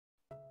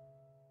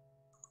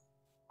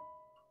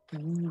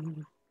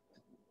Mm.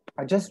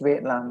 I just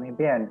wait lah,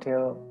 maybe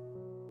until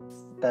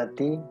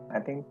 30, I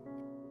think.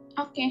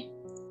 Okay.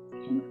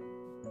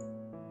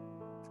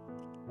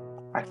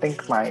 I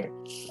think my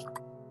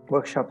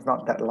workshop's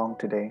not that long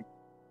today.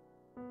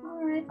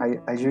 All right.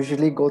 I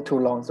usually go too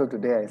long, so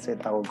today I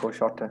said I will go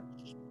shorter.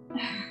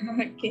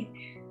 Okay.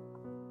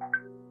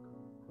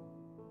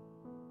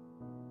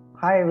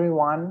 Hi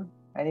everyone,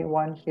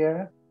 anyone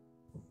here?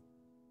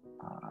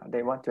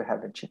 They want to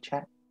have a chit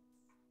chat.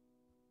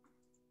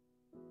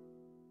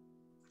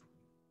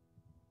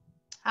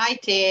 Hi,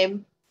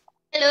 Tim.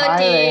 Hello, Hi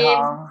Tim. Lei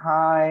Hong,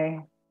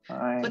 hi.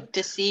 Hi. Good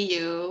to see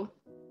you.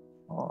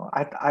 Oh,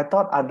 I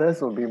thought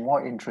others would be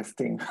more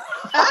interesting.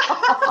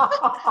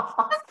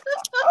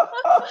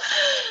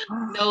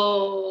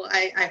 No,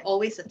 I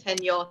always attend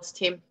yours,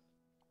 Tim.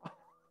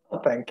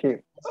 Thank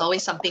you. It's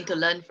always something to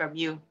learn from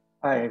you.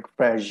 Hi,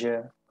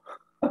 pleasure.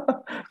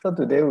 So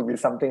today will be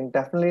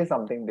definitely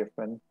something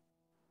different.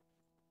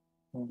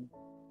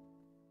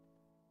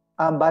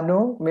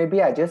 Banu,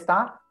 maybe I just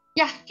start?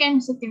 Yeah, can,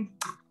 Mr. Tim.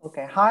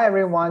 Okay, hi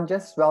everyone,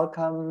 just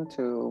welcome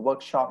to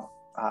workshop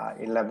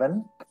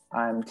 11.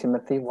 I'm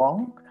Timothy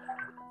Wong.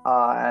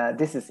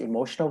 This is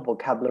emotional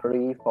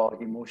vocabulary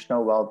for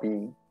emotional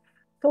well-being.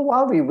 So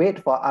while we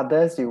wait for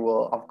others, you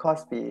will of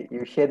course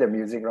you hear the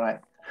music,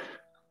 right?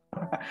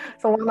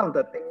 So one of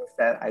the things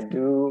that I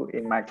do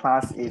in my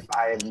class if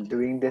I'm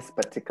doing this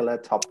particular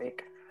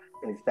topic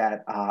is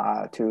that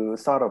to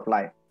sort of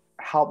like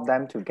help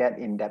them to get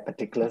in that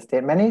particular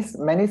state.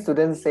 Many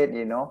students said,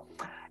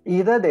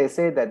 either they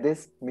say that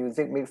this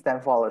music makes them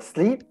fall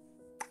asleep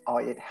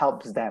or it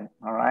helps them,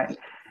 all right?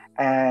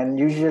 And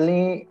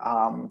usually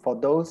for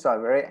those who are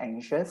very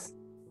anxious,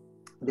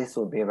 this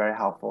will be very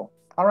helpful.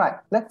 All right,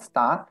 let's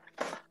start.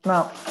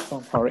 Now,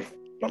 oh, sorry,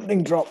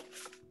 something dropped.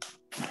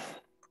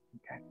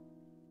 Okay.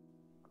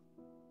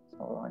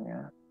 Hold on,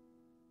 yeah.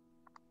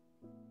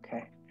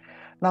 Okay.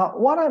 Now,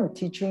 what I'm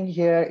teaching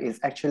here is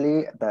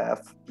actually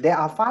there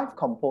are 5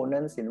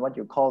 components in what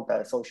you call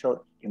the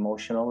social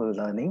emotional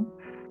learning.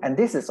 And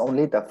this is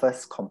only the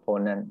first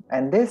component.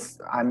 And this,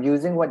 I'm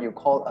using what you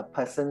call a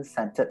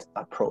person-centered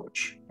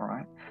approach, all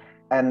right?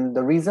 And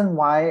the reason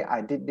why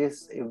I did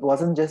this, it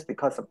wasn't just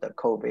because of the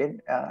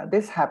COVID.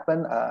 This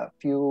happened a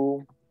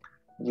few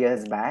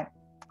years back.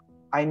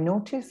 I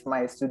noticed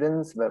my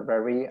students were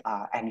very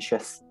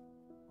anxious.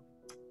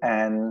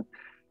 And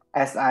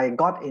as I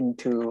got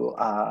into,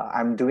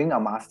 I'm doing a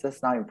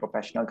master's now in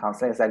professional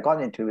counseling. As I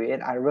got into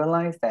it, I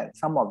realized that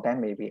some of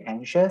them may be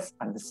anxious,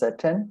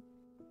 uncertain,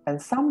 and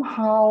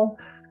somehow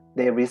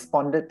they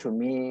responded to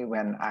me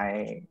when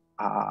I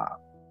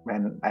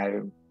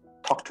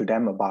talked to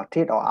them about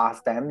it or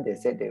asked them. They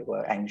said they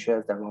were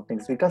anxious, there were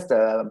things because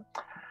the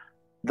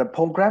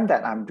program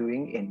that I'm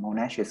doing in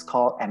Monash is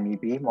called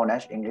MEB,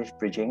 Monash English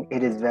Bridging.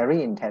 It is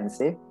very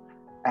intensive,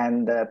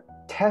 and the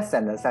tests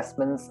and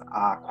assessments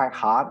are quite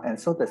hard, and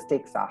so the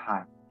stakes are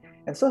high.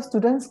 And so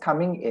students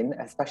coming in,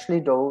 especially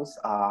those,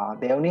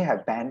 they only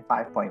have band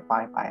 5.5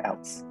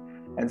 IELTS.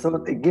 And so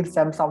it gives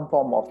them some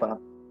form of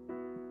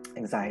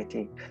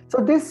anxiety.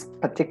 So this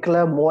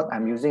particular mode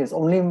I'm using is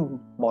only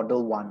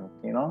model 1,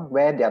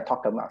 where they are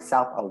talking about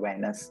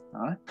self-awareness.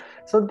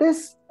 So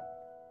this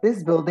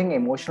building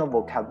emotional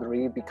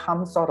vocabulary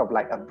becomes sort of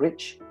like a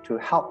bridge to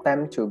help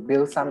them to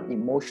build some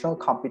emotional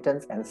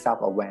competence and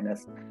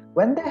self-awareness.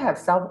 When they have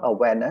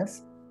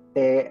self-awareness,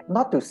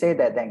 not to say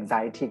that the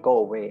anxiety go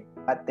away,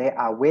 but there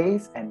are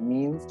ways and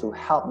means to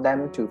help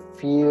them to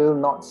feel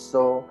not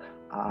so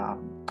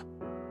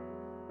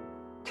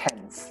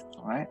tense,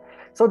 all right?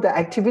 So the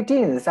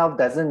activity in itself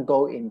doesn't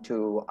go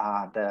into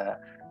the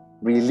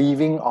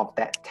relieving of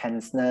that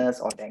tenseness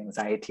or the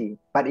anxiety,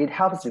 but it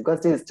helps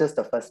because this is just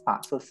the first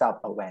part, so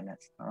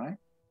self-awareness, all right?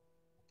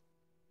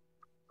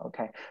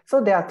 Okay,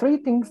 so there are 3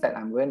 things that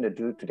I'm going to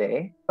do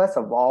today. First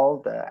of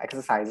all, the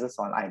exercises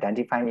on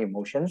identifying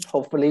emotions.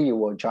 Hopefully you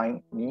will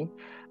join me,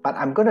 but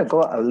I'm going to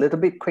go a little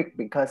bit quick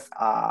because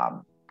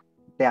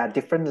there are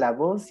different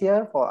levels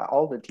here for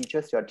all the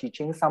teachers you're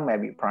teaching. Some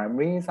might be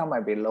primary, some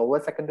might be lower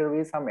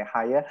secondary, some may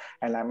higher.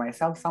 And like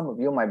myself, some of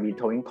you might be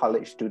doing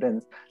college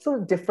students. So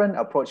different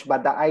approach,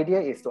 but the idea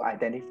is to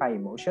identify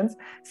emotions.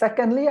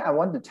 Secondly, I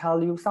want to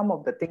tell you some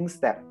of the things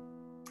that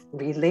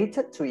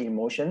related to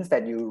emotions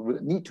that you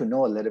need to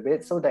know a little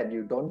bit so that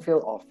you don't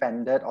feel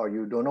offended or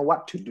you don't know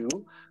what to do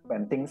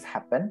when things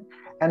happen.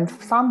 And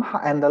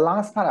the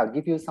last part, I'll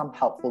give you some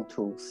helpful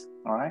tools,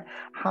 all right?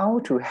 How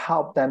to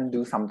help them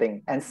do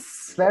something, and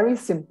very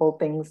simple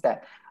things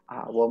that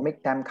will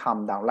make them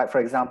calm down. Like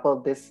for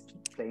example,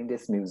 playing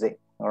this music,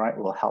 all right,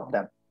 will help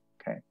them,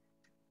 okay?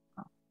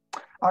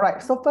 All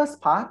right, so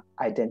first part,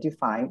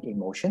 identifying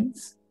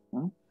emotions.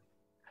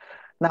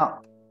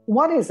 Now,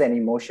 what is an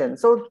emotion?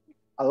 So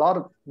a lot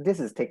of this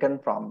is taken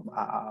from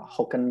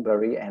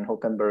Hockenberry and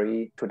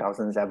Hockenberry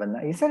 2007.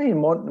 He said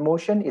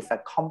emotion is a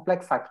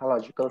complex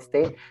psychological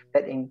state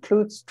that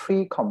includes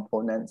 3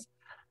 components.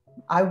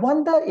 I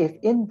wonder if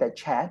in the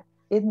chat,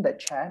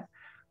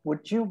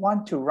 would you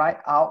want to write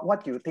out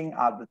what you think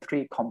are the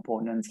three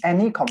components?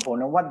 Any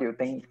component, what do you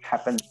think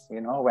happens,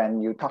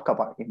 when you talk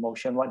about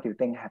emotion, what do you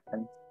think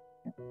happens?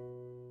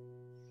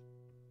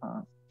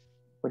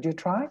 Would you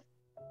try?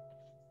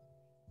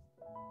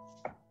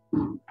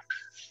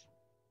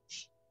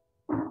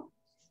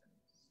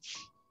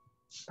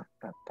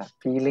 The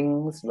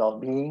feelings,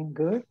 well-being,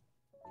 good.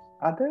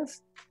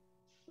 Others?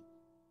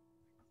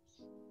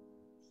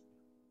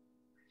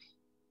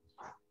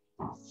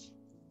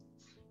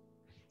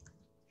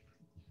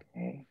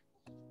 Okay.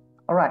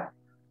 All right.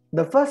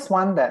 The first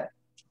one that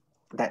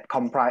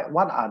comprise,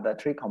 what are the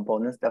three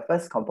components? The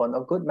first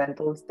component, good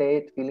mental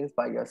state, feelings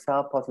by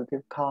yourself,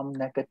 positive, calm,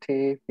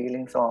 negative,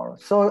 feelings all.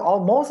 So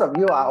most of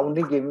you are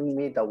only giving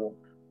me the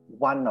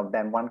one of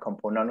them, one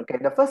component. Okay,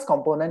 the first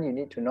component you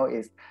need to know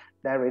is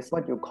there is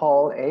what you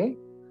call a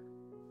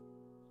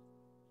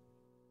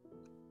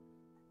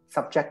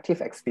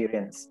subjective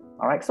experience.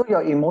 All right, so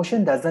your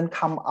emotion doesn't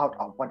come out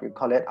of what you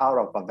call it, out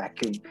of a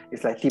vacuum.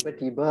 It's like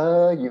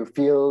tiba-tiba you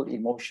feel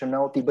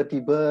emotional,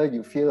 tiba-tiba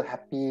you feel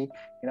happy.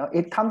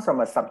 It comes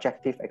from a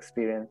subjective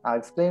experience. I'll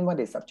explain what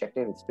is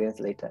subjective experience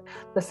later.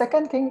 The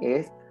second thing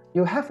is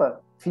you have a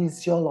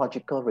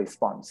physiological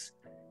response,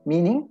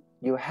 meaning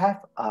you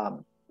have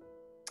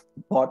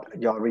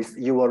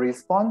you will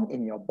respond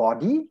in your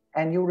body,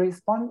 and you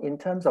respond in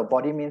terms of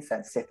body means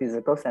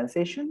physical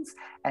sensations,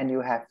 and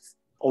you have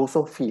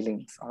also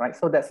feelings. All right,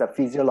 so that's a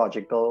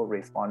physiological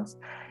response.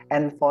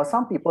 And for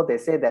some people, they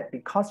say that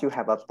because you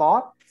have a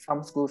thought,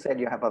 some schools said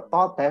you have a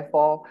thought,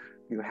 therefore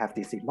you have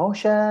these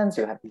emotions,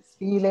 you have these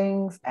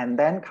feelings, and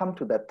then come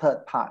to the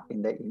third part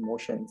in the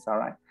emotions. All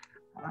right,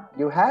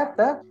 you have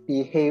the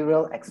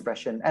behavioral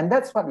expression, and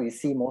that's what we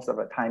see most of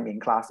the time in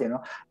class,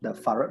 the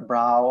furrowed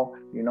brow,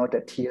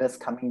 the tears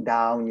coming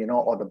down,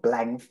 or the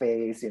blank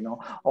face,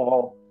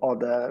 or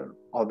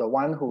the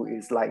one who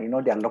is like,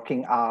 they're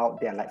looking out,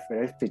 they're like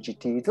very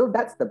fidgety. So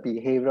that's the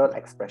behavioral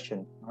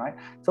expression, right?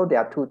 So there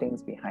are two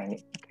things behind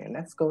it. Okay,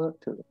 let's go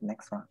to the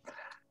next one.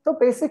 So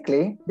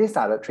basically, these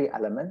are the three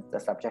elements. The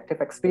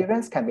subjective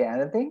experience can be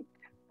anything,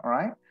 all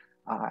right?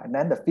 And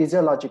then the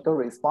physiological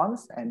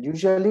response, and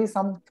usually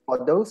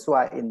for those who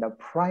are in the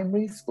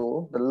primary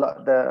school,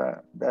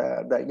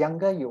 the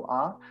younger you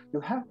are, you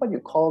have what you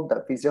call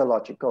the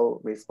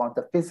physiological response.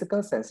 The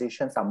physical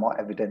sensations are more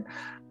evident.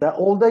 The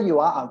older you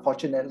are,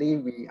 unfortunately,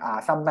 we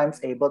are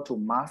sometimes able to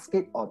mask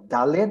it or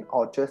dull it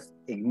or just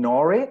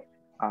ignore it.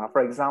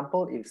 For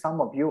example, if some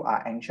of you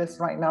are anxious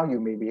right now, you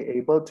may be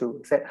able to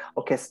say,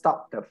 okay,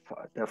 stop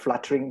the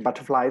fluttering,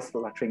 butterflies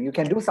fluttering. You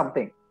can do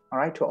something, all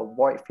right, to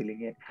avoid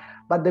feeling it.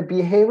 But the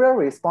behavioral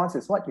response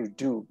is what you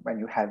do when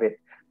you have it.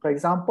 For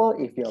example,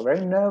 if you're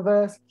very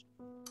nervous,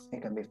 you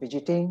can be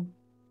fidgeting,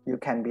 you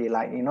can be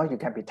like, you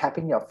can be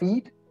tapping your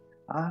feet,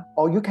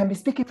 or you can be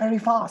speaking very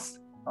fast.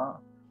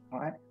 All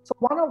right. So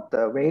one of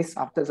the ways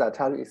after I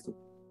tell you is to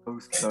go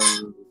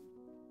slow.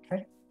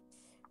 Okay.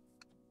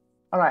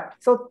 All right.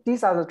 So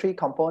these are the three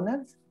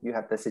components. You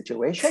have the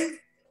situation,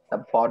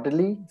 the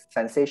bodily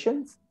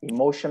sensations,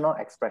 emotional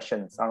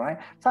expressions. All right.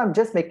 So I'm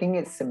just making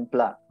it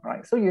simpler. All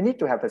right. So you need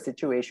to have a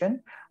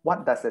situation.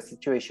 What does the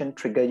situation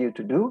trigger you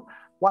to do?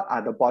 What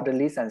are the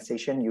bodily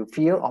sensations you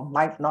feel or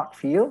might not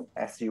feel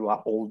as you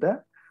are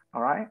older?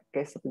 All right.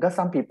 Okay. So because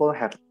some people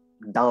have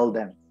dulled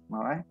them.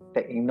 All right.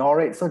 They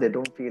ignore it so they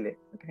don't feel it.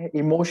 Okay.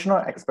 Emotional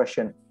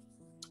expression.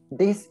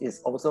 This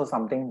is also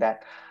something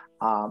that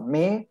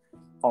may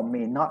or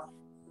may not,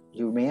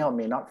 you may or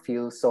may not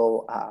feel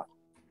so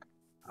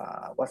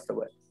what's the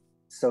word?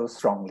 So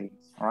strongly,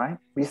 all right?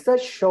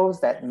 Research shows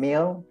that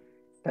male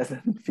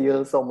doesn't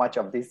feel so much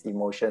of these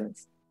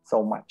emotions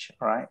so much,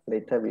 all right?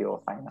 Later we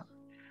will find out.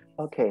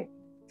 Okay,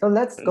 so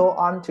let's go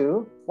on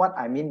to what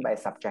I mean by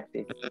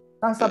subjective.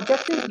 Now,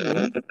 subjective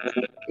means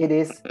it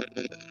is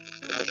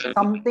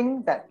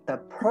something that the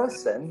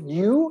person,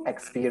 you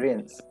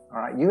experience,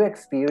 all right? You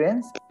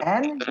experience,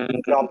 and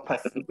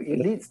it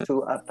leads to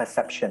a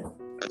perception.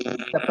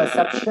 The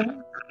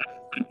perception,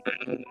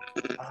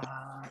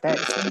 that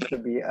seems to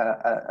be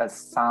a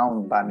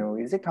sound, Banu.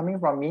 Is it coming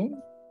from me?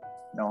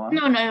 No.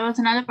 No, it was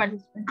another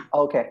participant.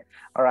 Okay,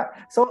 all right.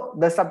 So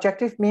the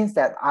subjective means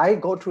that I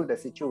go through the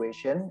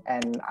situation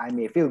and I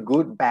may feel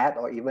good, bad,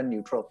 or even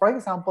neutral. For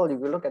example, if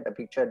you look at the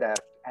picture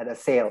at a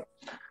sale,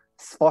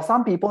 for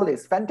some people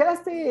it's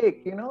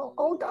fantastic,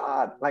 oh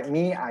God, like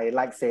me, I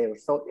like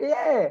sales, so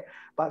yeah.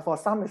 But for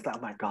some it's like,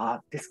 oh my God,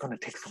 this is gonna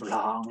take so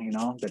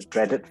long, the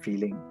dreaded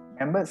feeling.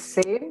 Remember,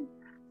 same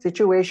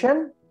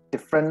situation,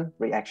 different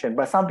reaction,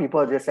 but some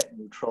people just said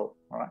neutral,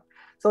 all right?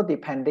 So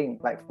depending,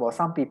 like for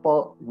some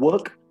people,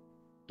 work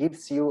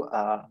gives you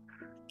a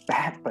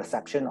bad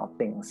perception of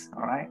things,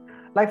 all right?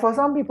 Like for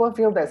some people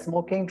feel that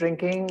smoking,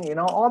 drinking,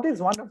 all this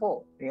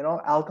wonderful,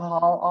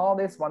 alcohol, all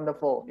this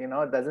wonderful,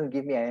 it doesn't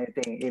give me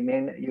anything.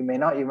 You may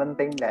not even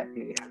think that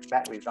it has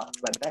bad results,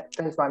 but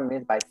that's what I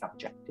mean by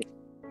subjective,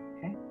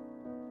 okay?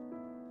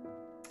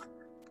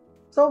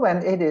 So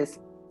when it is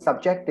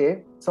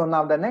subjective, so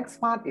now the next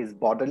part is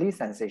bodily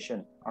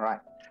sensation, all right?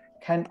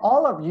 Can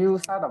all of you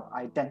sort of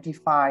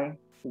identify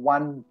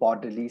one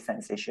bodily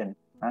sensation?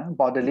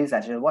 Bodily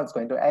sensation. What's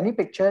going to any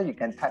picture? You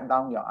can type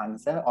down your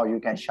answer or you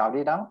can shout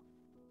it out.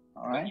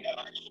 All right.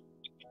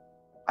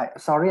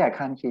 Sorry, I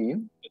can't hear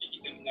you.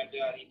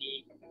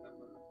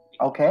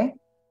 Okay.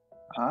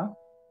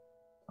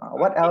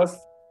 What else?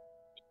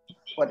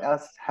 What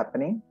else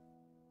happening?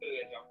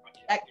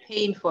 Back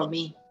pain for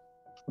me.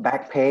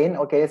 Back pain.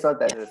 Okay, so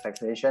that's the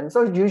sensation.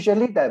 So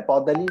usually the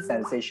bodily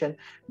sensation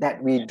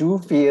that we do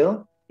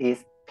feel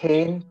is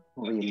pain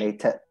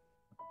related.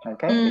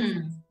 Okay,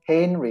 it's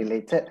pain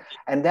related,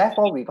 and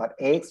therefore we got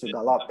aches, we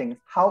got a lot of things.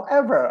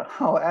 However,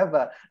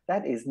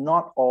 that is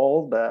not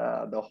all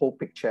the whole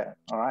picture.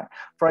 All right.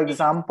 For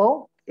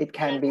example, it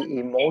can be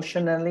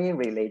emotionally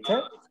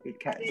related. It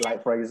can,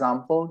 like for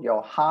example,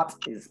 your heart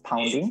is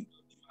pounding,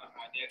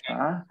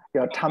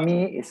 your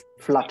tummy is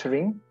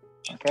fluttering.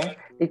 Okay,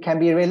 it can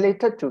be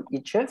related to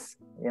itches.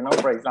 You know,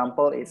 for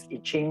example, it's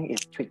itching,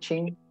 it's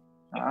twitching.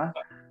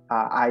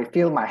 I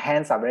feel my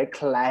hands are very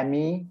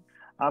clammy.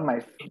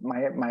 My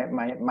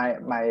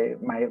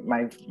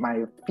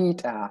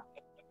feet are,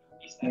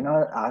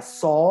 are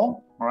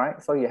sore. All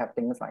right, so you have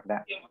things like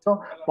that.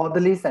 So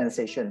bodily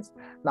sensations.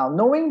 Now,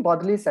 knowing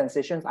bodily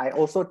sensations, I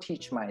also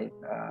teach my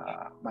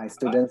my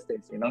students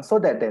this, so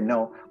that they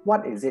know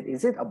what is it.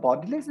 Is it a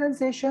bodily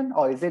sensation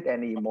or is it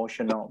an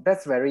emotional?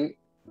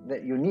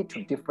 That you need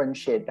to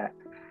differentiate that.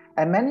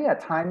 And many a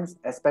times,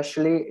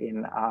 especially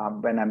in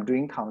when I'm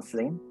doing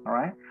counseling, all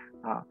right.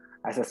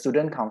 As a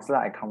student counselor,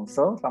 I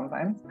counsel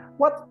sometimes.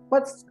 What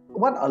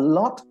a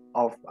lot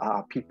of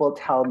people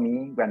tell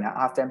me when I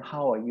ask them,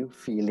 how are you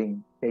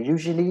feeling? They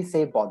usually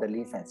say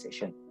bodily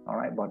sensation, all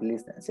right, bodily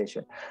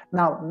sensation.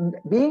 Now,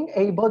 being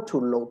able to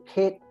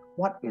locate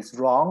what is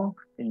wrong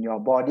in your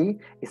body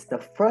is the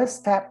first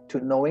step to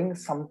knowing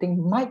something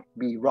might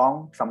be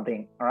wrong,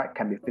 something, all right,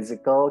 can be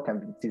physical, can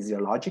be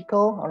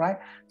physiological, all right?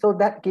 So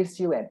that gives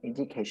you an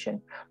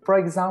indication. For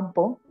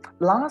example,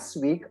 last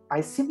week,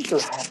 I seem to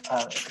have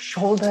a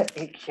shoulder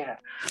ache here.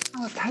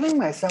 I was telling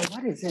myself,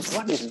 what is it?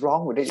 What is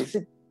wrong with it?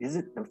 Is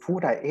it the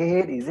food I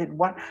ate? Is it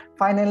what?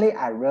 Finally,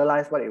 I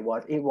realized what it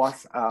was. It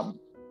was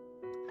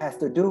has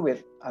to do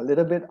with a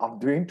little bit of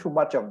doing too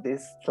much of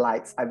these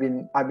slides. I've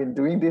been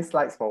doing these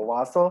slides for a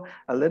while, so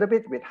a little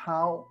bit with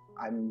how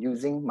I'm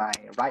using my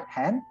right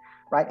hand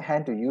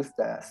to use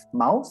the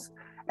mouse.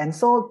 And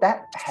so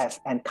that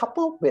and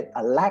coupled with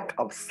a lack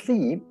of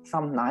sleep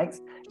some nights,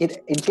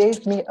 it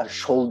gave me a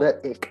shoulder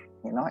ache,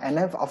 and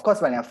then of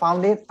course when I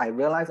found it, I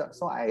realized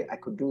so I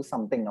could do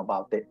something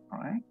about it,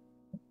 all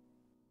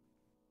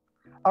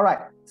right.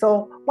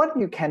 So what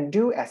you can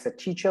do as a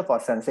teacher for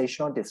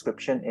sensational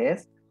description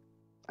is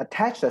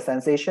attach the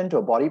sensation to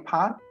a body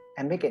part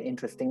and make an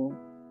interesting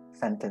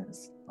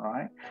sentence, all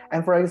right?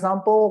 And for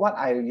example, what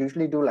I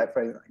usually do,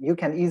 you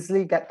can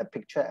easily get the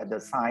picture at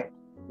the side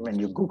when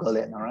you Google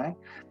it, all right?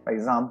 For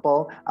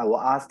example, I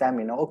will ask them,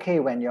 okay,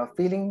 when you're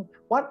feeling,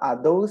 what are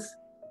those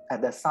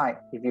at the side?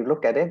 If you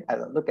look at it,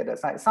 look at the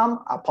side,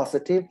 some are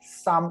positive,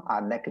 some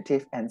are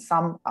negative, and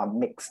some are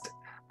mixed.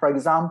 For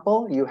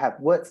example, you have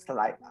words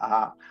like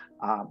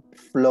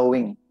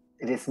flowing.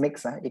 It is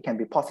mixed. It can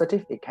be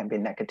positive, it can be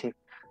negative.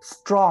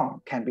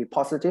 Strong can be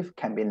positive,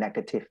 can be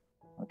negative.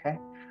 Okay,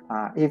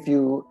 if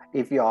you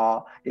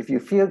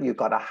feel you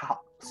got a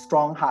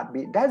strong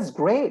heartbeat, that's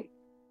great.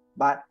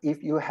 But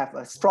if you have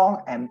a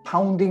strong and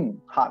pounding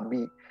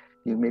heartbeat,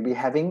 you may be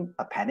having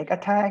a panic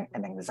attack,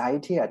 an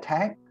anxiety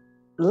attack.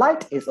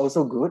 Light is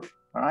also good.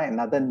 All right,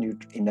 another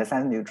in the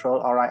sense neutral.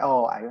 All right,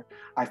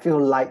 I feel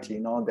light.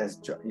 There's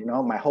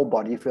my whole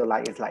body feel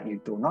light. It's like you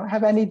do not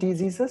have any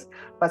diseases.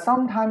 But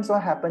sometimes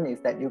what happens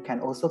is that you can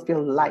also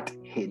feel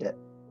lightheaded.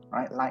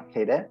 Right,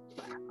 lightheaded.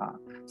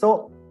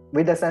 So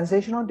with the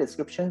sensational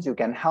descriptions, you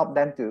can help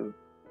them to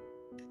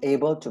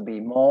able to be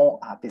more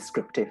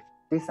descriptive.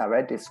 These are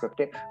very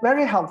descriptive,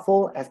 very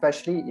helpful,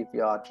 especially if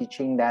you are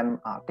teaching them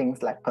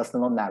things like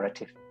personal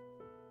narrative.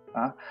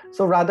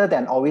 So rather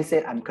than always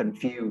say, I'm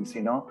confused,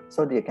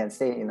 so they can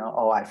say,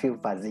 oh, I feel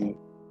fuzzy.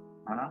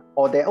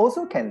 Or they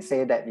also can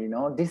say that,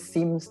 this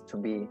seems to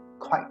be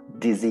quite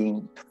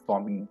dizzying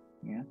for me.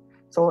 Yeah.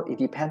 So it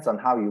depends on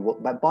how you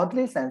work. But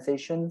bodily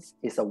sensations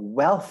is a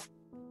wealth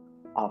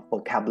of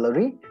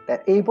vocabulary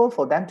that able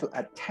for them to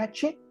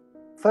attach it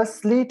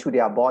firstly to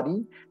their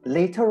body.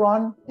 Later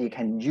on, they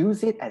can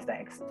use it as an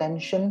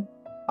extension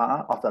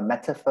of a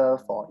metaphor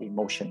for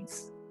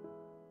emotions.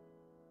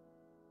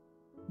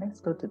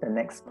 Let's go to the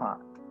next part.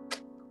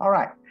 All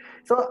right.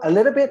 So a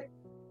little bit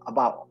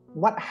about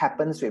what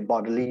happens with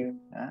bodily.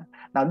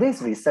 Now,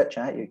 this research,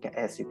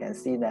 as you can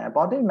see there,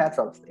 bodily maps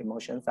of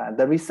emotions.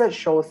 The research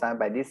shows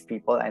by these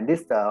people, and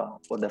this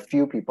for the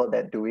few people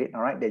that do it.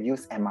 All right, they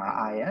use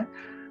MRI,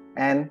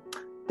 and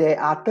there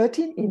are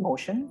 13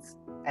 emotions,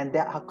 and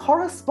there are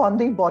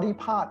corresponding body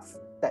parts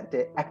that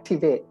they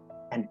activate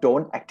and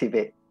don't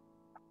activate.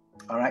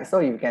 All right, so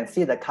you can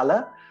see the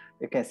color.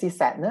 You can see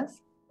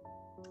sadness.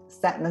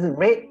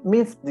 Red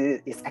means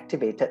it's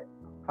activated.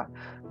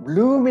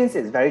 Blue means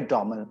it's very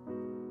dormant.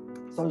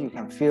 So you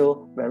can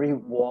feel very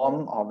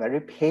warm or very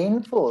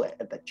painful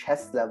at the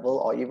chest level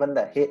or even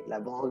the head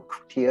level,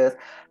 tears,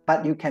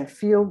 but you can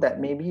feel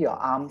that maybe your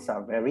arms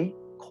are very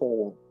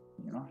cold,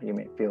 you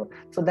may feel.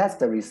 So that's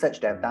the research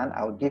they've done.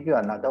 I'll give you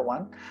another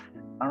one.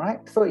 All right,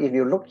 so if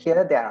you look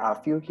here, there are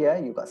a few here.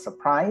 You got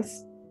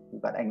surprise, you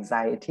got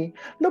anxiety.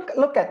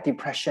 Look at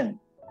depression.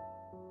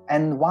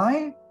 And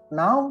why?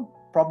 Now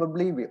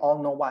probably we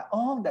all know why.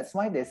 Oh, that's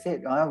why they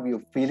said we're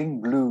feeling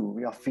blue.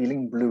 We are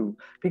feeling blue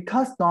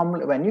because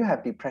normally when you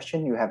have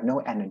depression, you have no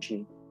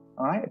energy.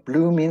 All right,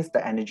 blue means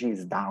the energy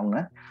is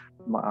down,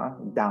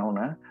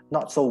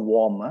 not so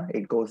warm.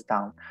 It goes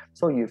down.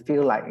 So you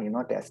feel like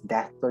there's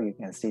death. So you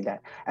can see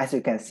that. As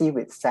you can see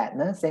with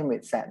sadness, same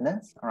with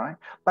sadness. All right,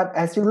 but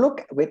as you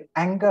look with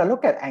anger,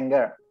 look at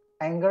anger.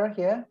 Anger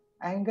here,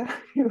 anger.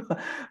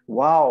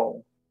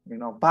 Wow.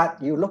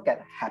 But you look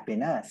at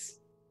happiness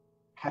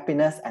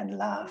and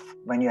love.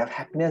 When you have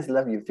happiness,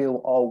 love, you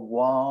feel all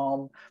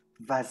warm,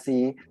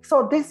 fuzzy.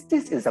 So this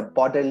is a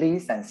bodily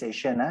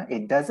sensation.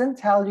 It doesn't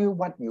tell you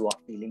what you are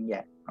feeling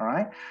yet, all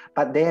right?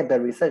 But the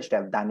research,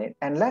 they've done it.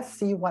 And let's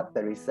see what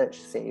the research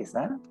says.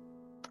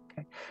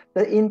 Okay.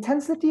 The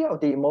intensity of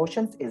the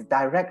emotions is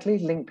directly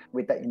linked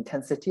with the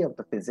intensity of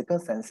the physical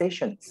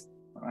sensations,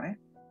 all right?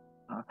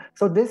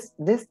 So this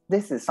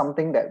is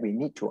something that we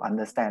need to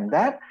understand,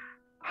 that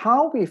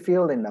how we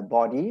feel in the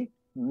body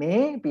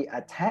may be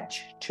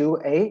attached to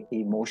a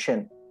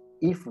emotion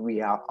if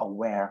we are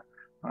aware.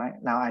 Right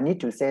now, I need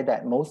to say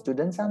that most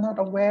students are not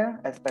aware,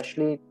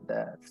 especially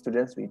the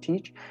students we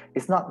teach.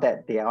 It's not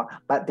that they are,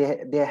 but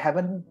they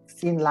haven't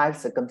seen life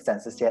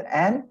circumstances yet.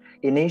 And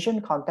in Asian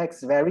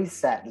context, very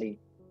sadly,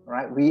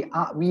 right, we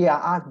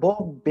are asked,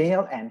 both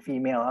male and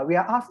female, we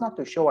are asked not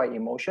to show our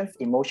emotions.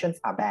 Emotions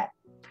are bad.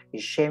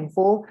 It's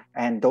shameful,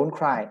 and don't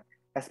cry.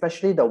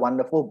 Especially the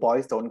wonderful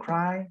boys don't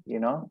cry,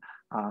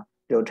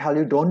 they'll tell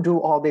you don't do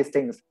all these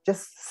things,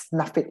 just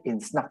snuff it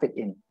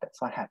in.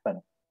 That's what happened.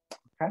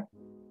 Okay.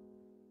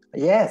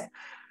 Yes.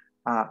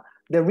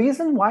 The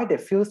reason why they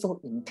feel so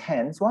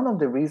intense, one of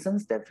the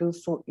reasons they feel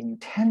so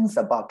intense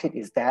about it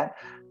is that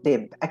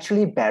they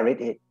actually buried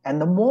it. And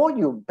the more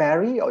you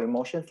bury your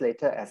emotions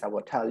later, as I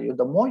will tell you,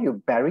 the more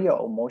you bury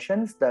your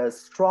emotions, the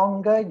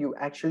stronger you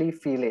actually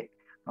feel it.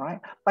 All right.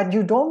 But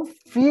you don't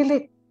feel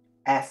it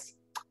as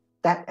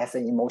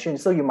an emotion.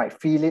 So you might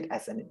feel it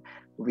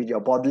with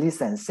your bodily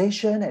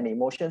sensation and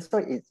emotion. So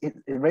it's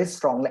very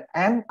strongly.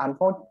 And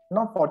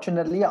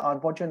unfortunately,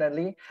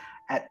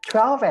 at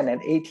 12 and at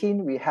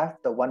 18, we have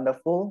the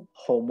wonderful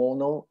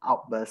hormonal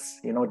outbursts,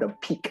 the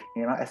peak,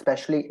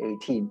 especially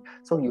 18.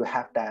 So you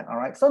have that, all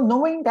right? So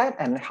knowing that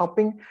and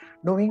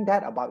knowing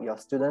that about your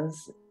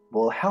students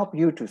will help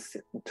you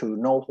to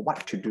know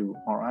what to do,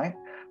 all right?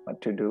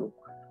 What to do.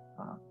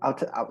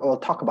 I'll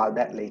talk about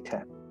that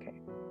later. Okay.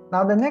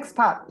 Now the next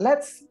part,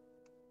 let's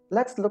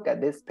look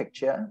at this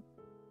picture.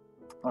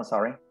 Oh,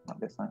 sorry, not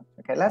this one.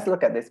 Okay, let's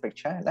look at this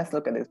picture.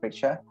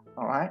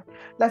 All right.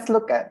 Let's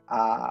look at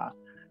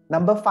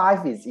number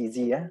 5 is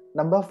easier.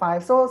 Number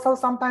 5. So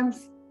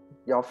sometimes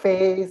your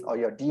face or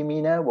your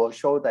demeanor will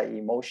show the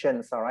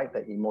emotions. All right,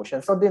 the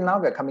emotions. So then now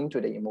we're coming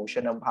to the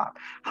emotional part.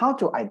 How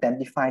to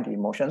identify the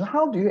emotion?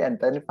 How do you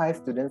identify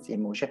students'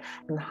 emotion?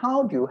 And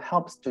how do you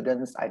help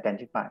students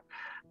identify?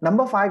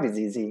 Number 5 is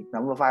easy.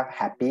 Number 5,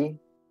 happy,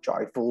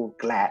 joyful,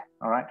 glad.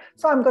 All right.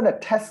 So I'm going to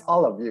test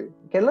all of you.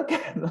 Okay, look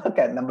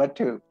at number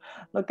 2.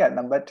 Look at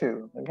number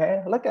 2.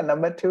 Okay, look at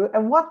number 2.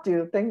 And what do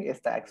you think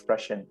is the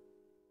expression?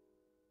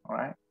 All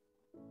right.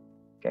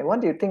 Okay,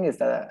 what do you think is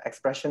the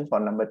expression for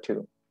number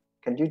 2?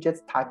 Can you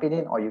just type it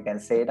in, or you can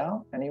say it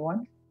out?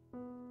 Anyone?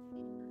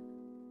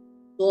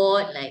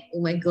 Bored, like,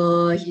 oh my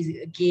gosh,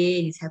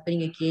 it's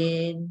happening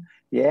again.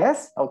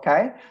 Yes.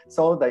 Okay.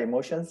 So the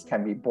emotions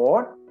can be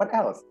bored. What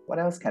else? What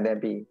else can there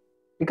be?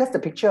 Because the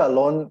picture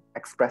alone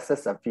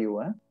expresses a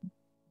few.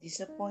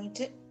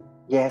 Disappointed?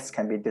 Yes,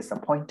 can be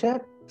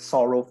disappointed,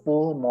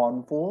 sorrowful,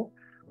 mournful.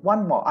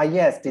 One more.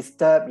 Yes,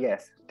 disturbed.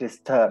 Yes,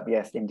 disturbed.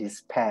 Yes, in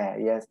despair.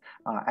 Yes,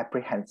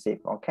 apprehensive.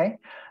 Okay.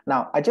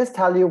 Now, I just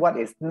tell you what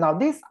is. Now,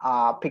 these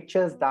are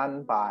pictures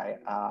done by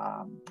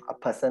a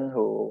person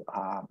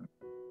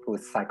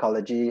whose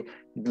psychology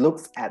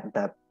looks at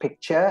the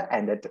picture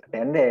and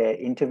then they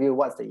interview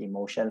what's the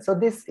emotion. So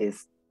this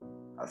is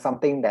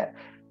something that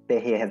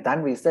he has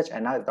done research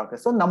and now is doctor.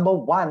 So number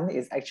 1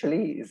 is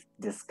actually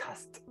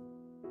disgust.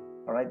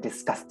 All right,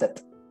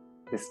 disgusted.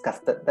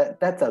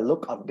 That's a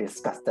look of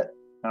disgusted.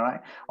 All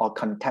right, or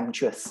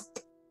contemptuous.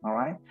 All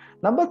right.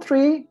 Number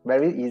 3,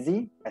 very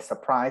easy, as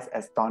surprised,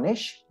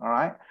 astonished. All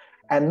right,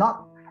 and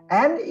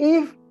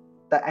if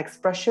the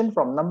expression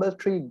from number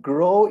 3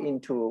 grow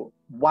into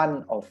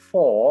 1 or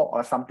 4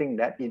 or something,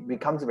 that it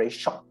becomes very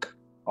shocked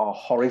or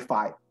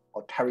horrified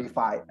or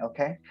terrified.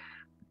 Okay.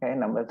 Okay,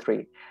 number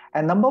 3.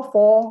 And number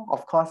 4,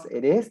 of course,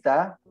 it is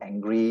the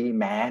angry,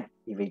 mad,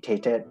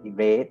 irritated,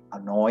 irate,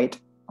 annoyed,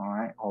 all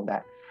right, all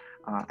that.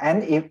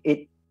 And if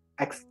it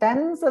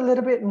extends a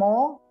little bit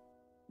more,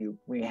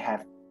 we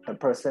have the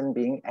person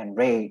being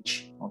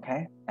enraged,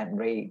 okay,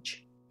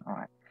 enraged, all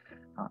right.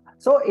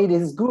 So it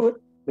is good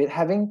with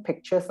having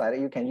pictures like that,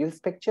 you can use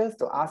pictures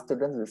to ask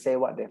students to say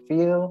what they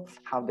feel,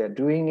 how they're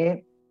doing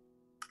it,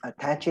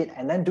 attach it,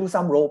 and then do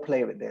some role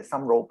play with this,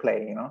 some role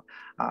play, you know.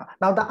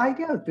 Now, the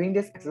idea of doing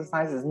this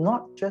exercise is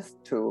not just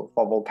for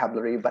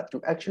vocabulary, but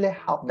to actually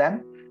help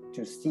them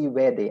to see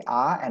where they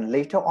are and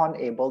later on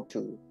able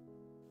to,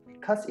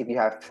 because if you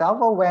have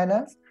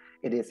self-awareness,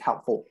 it is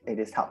helpful. It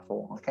is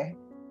helpful, okay?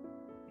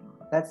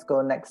 Let's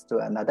go next to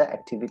another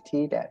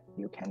activity that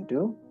you can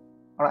do.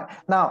 All right,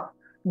 now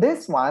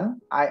this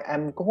one, I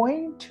am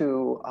going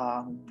to,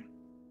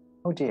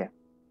 oh dear,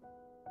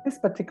 this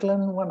particular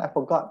one I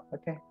forgot,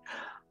 okay.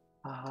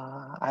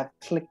 I've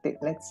clicked it.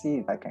 Let's see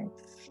if I can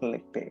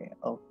click it.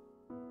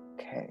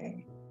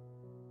 Okay.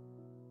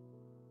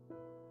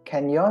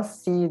 Can you all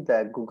see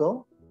the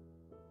Google?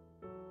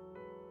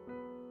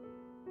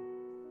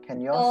 Can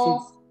you all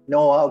see?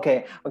 No,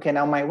 okay. Okay,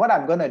 now what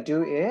I'm gonna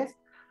do is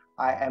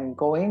I am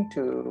going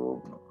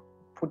to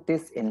put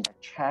this in the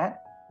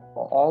chat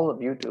for all of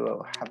you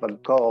to have a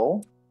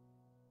go.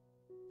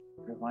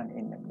 Everyone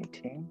in the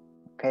meeting.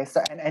 Okay,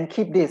 so and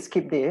keep this.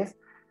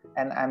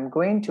 And I'm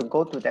going to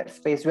go to that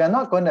space. We are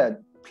not going to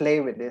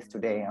play with this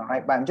today, all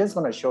right? But I'm just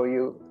going to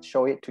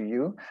show it to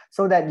you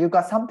so that you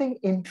got something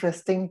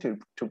interesting to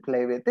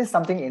play with. This is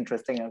something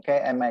interesting,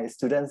 okay? And my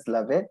students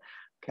love it,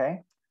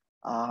 okay?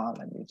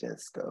 Let me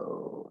just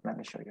go, let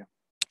me show you,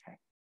 okay?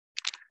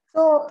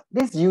 So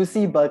this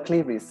UC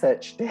Berkeley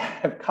research, they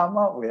have come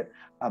up with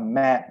a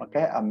map,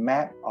 okay? A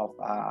map of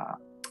a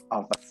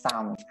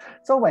sound.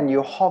 So when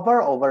you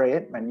hover over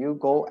it, when you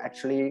go,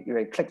 actually,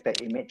 you click the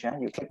image,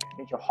 you click the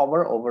image, you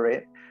hover over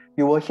it,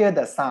 you will hear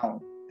the sound.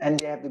 And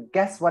they have to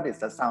guess what is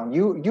the sound.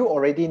 You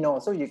already know,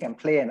 so you can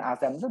play and ask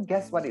them, so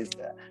guess what is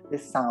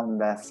this sound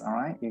does, all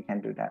right? You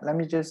can do that. Let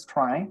me just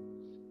try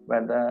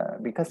whether,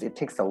 because it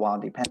takes a while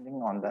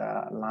depending on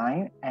the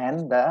line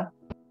and the,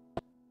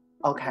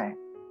 okay.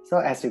 So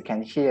as you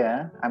can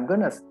hear, I'm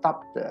gonna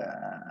stop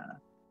the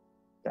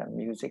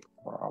music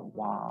for a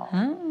while.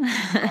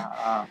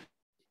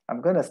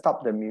 I'm going to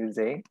stop the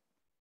music.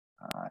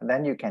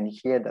 Then you can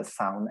hear the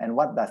sound. And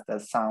what does the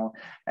sound?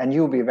 And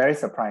you'll be very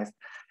surprised.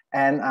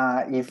 And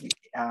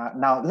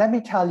now let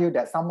me tell you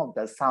that some of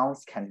the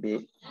sounds can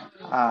be,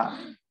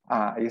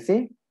 you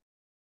see?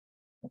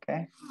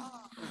 Okay.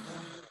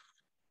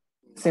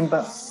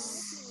 Simple.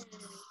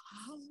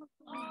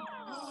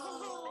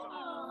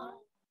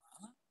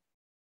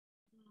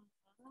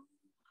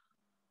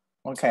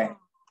 Okay.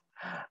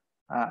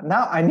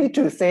 Now I need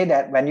to say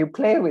that when you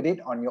play with it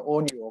on your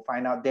own, you will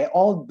find out they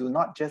all do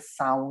not just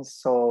sound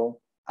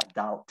so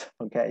adult,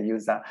 okay,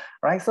 user,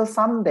 right? So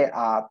some they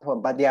are,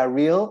 but they are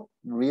real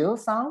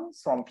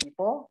sounds from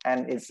people,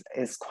 and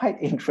it's quite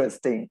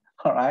interesting,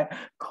 all right?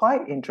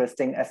 Quite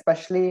interesting,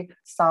 especially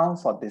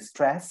sounds for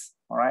distress,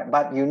 all right?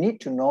 But you need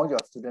to know your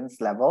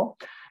students' level.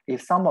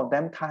 If some of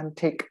them can't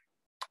take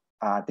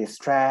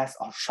distress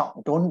or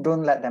shock,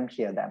 don't let them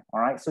hear them, all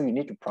right? So you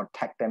need to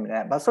protect them in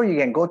that. But so you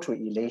can go to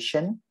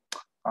elation,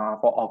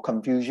 or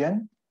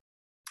confusion,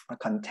 or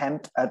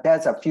contempt.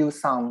 There's a few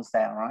sounds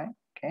there, right?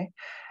 Okay,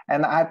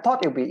 and I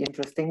thought it would be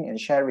interesting and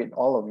share with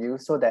all of you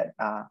so that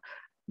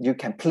you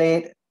can play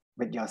it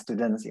with your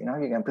students. You know,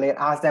 you can play it.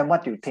 Ask them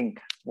what you think.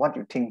 What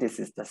you think this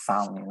is the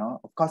sound. You know,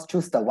 of course,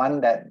 choose the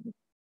one that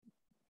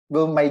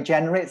may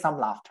generate some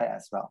laughter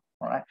as well.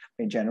 All right,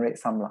 may generate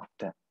some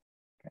laughter.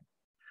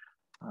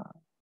 Okay.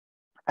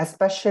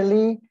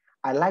 Especially,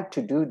 I like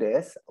to do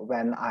this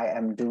when I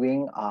am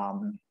doing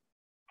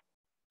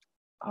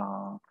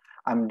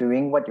I'm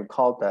doing what you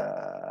call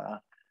the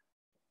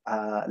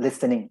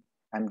listening.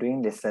 I'm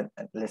doing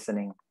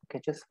listening.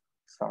 Okay, just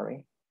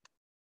sorry.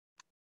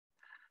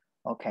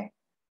 Okay.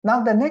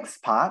 Now the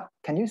next part,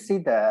 can you see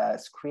the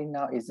screen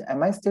now?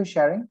 Am I still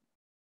sharing?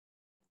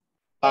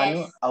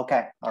 Yes.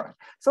 Okay, all right.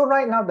 So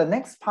right now the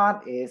next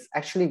part is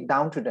actually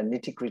down to the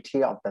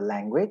nitty-gritty of the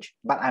language,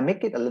 but I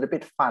make it a little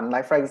bit fun.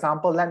 Like for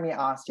example, let me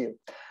ask you,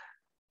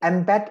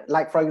 embed,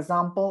 like for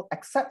example,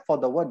 except for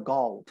the word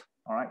gold.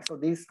 All right, so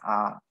these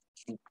are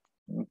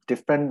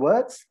different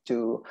words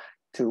to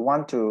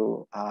want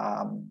to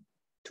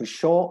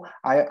show.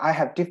 I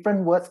have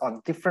different words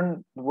on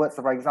different words.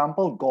 For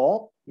example,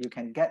 gold, you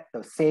can get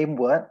the same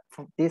word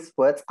from these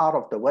words out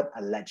of the word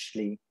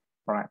allegedly.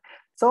 All right.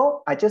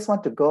 So I just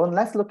want to go,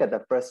 let's look at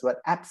the first word,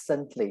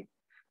 absently.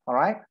 All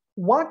right.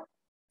 What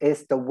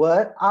is the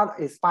word?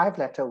 Is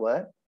 5-letter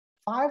word.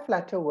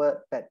 5-letter word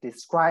that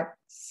describe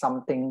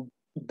something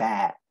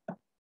bad.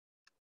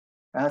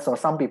 So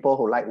some people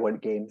who like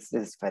word games,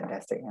 this is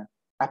fantastic.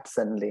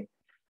 Absently.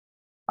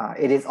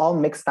 It is all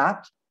mixed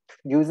up.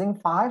 Using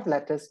 5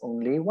 letters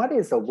only, what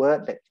is a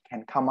word that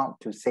can come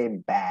out to say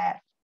bad?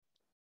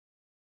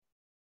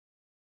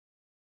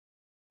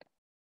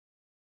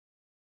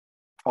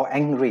 Or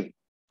angry?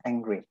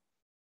 Angry.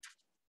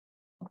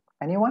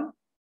 Anyone?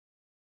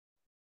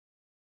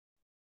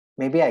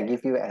 Maybe I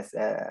give you as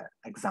an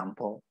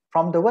example.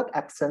 From the word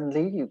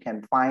absently, you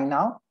can find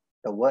out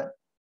the word.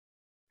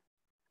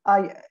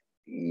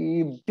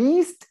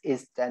 Beast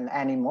is an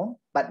animal,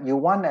 but you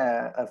want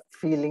a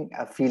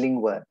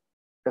feeling word.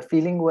 The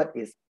feeling word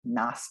is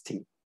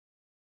nasty.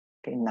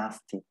 Okay,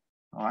 nasty.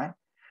 All right.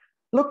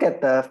 Look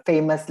at the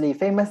famously.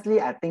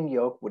 Famously, I think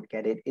you would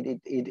get it.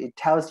 It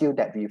tells you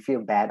that you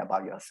feel bad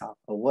about yourself.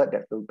 A word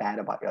that feels bad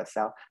about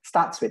yourself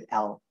starts with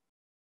L.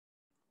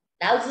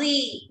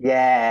 Lousy.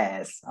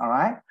 Yes. All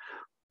right.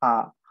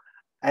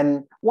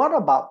 And what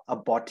about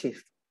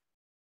abortive?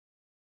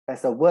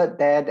 There's a word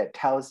there that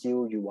tells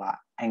you you are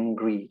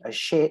angry, a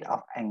shade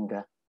of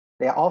anger.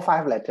 They are all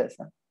 5 letters.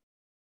 Huh?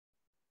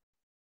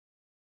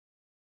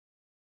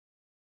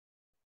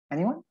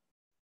 Anyone?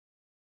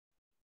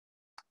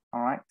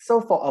 All right.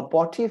 So for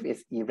abortive,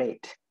 it's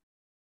irate.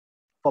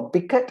 For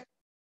bigot,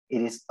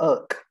 it is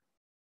irk.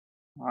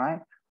 All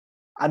right.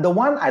 And the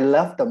one I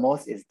love the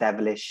most is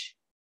devilish.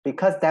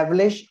 Because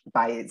devilish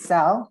by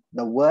itself,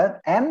 the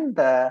word and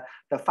the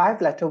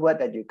 5-letter word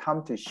that you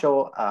come to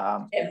show.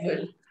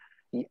 Devil.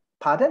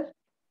 Pardon?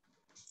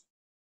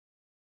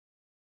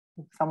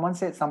 Someone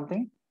said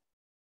something?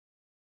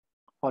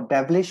 For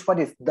devilish, what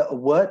is the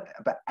word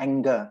about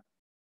anger?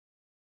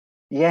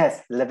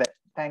 Yes, livid.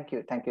 Thank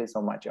you. Thank you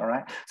so much. All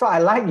right. So I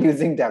like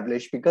using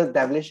devilish because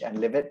devilish and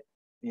livid,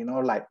 you know,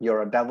 like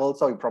you're a devil,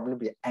 so you probably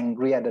be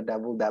angry at the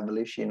devil,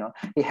 devilish, you know.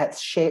 It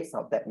has shades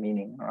of that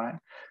meaning. All right.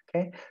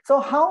 Okay. So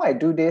how I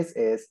do this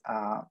is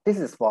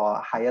for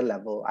a higher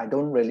level. I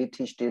don't really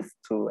teach this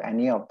to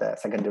any of the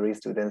secondary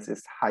students.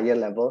 It's higher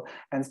level.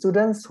 And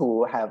students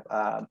who have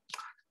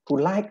who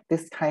like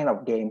this kind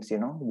of games, you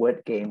know,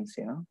 word games,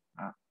 you know.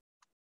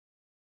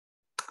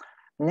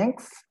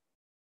 Next.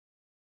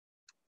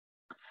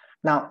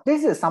 Now,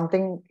 this is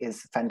something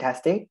is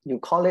fantastic. You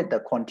call it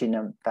the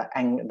continuum,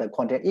 the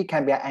continuum. It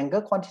can be an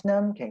anger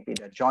continuum, can be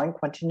the joy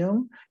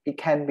continuum, it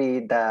can be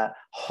the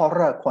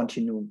horror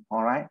continuum,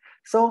 all right?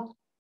 So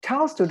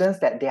tell students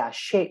that there are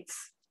shades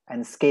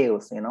and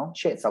scales, you know,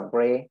 shades of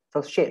gray,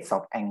 so shades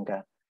of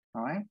anger,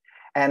 all right?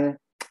 And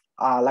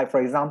like,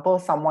 for example,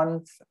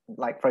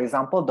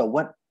 the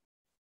word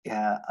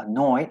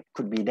annoyed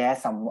could be there,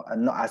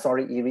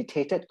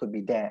 irritated could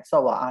be there.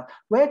 So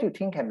where do you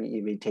think can be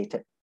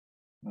irritated?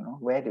 You know,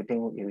 where do you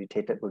think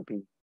irritated would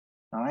be?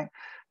 All right.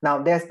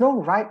 Now, there's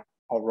no right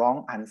or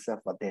wrong answer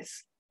for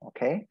this.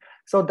 Okay.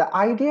 So the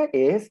idea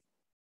is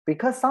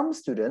because some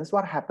students,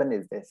 what happened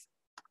is this.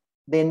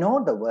 They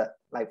know the word,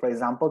 like for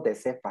example, they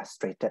say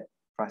frustrated,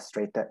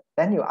 frustrated.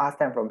 Then you ask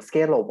them from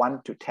scale of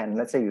 1 to 10.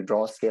 Let's say you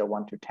draw a scale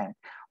 1 to 10.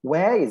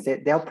 Where is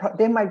it?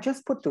 They might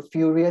just put to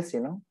furious,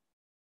 you know.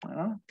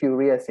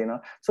 Furious, you know.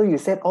 So you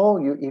said, oh,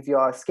 if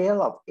you're a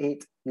scale of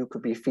 8, you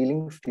could be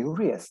feeling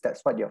furious.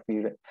 That's what you're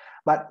feeling.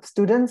 But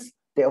students,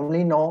 they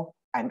only know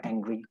I'm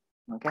angry.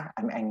 Okay,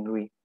 I'm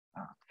angry.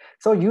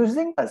 So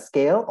using a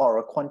scale or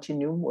a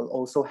continuum will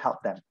also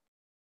help them.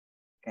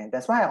 Okay,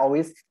 that's why I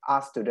always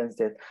ask students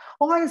this.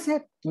 Oh, I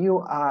said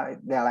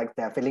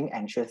they're feeling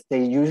anxious.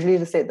 They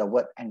usually say the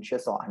word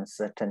anxious or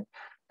uncertain.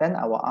 Then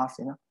I will ask,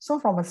 you know, so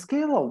from a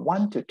scale of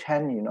 1 to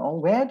 10, you know,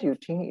 where do you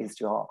think is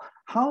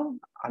how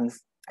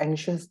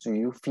anxious do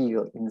you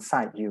feel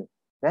inside you?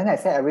 Then I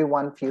say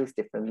everyone feels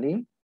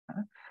differently.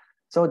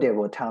 So they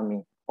will tell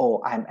me,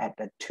 oh, I'm at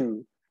a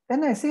 2.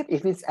 Then I said,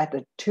 if it's at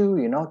a 2,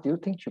 you know, do you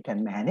think you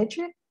can manage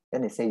it?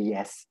 Then they say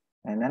yes.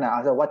 And then I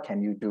ask her, what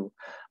can you do?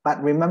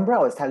 But remember, I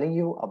was telling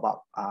you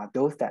about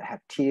those that have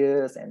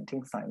tears and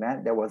things like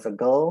that. There was a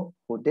girl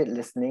who did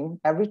listening.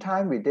 Every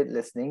time we did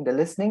listening, the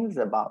listening is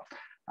about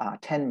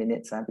 10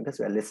 minutes because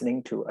we're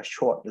listening to a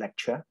short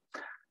lecture.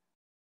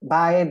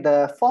 By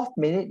the 4th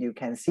minute, you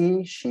can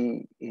see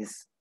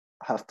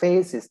her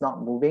face is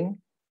not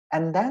moving.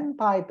 And then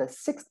by the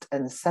 6th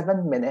and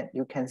 7th minute,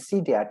 you can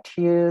see there are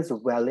tears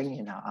welling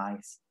in her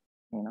eyes,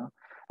 you know,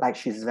 like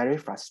she's very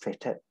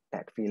frustrated,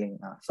 that feeling.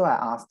 So I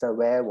asked her,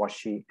 where was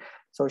she?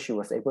 So she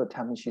was able to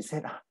tell me, she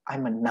said,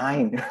 I'm a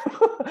 9,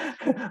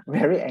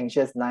 very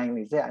anxious 9.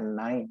 We say, I'm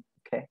 9,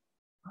 okay.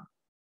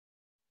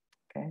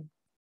 Okay.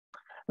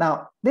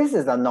 Now, this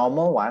is a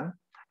normal one.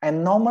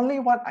 And normally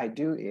what I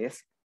do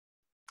is,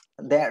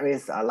 there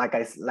is, like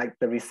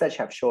the research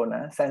have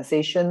shown,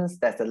 sensations,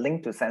 there's a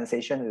link to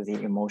sensation with the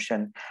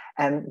emotion.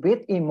 And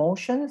with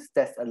emotions,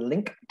 there's a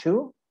link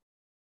to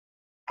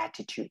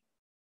attitude.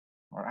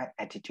 All right,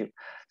 attitude.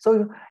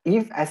 So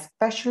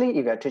especially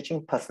if you're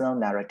teaching personal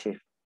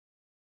narrative,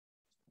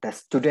 the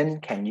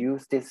student can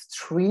use this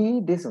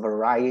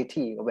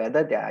variety,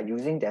 whether they are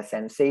using their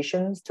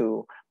sensations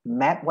to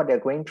map what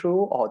they're going through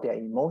or their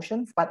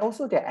emotions, but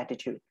also their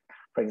attitude.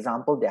 For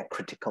example, they're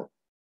critical.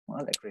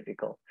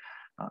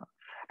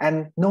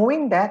 And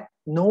knowing that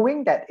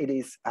it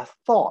is a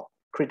thought,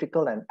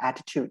 critical and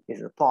attitude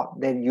is a thought,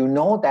 then you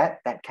know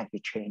that can be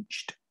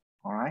changed.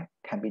 All right,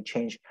 can be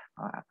changed.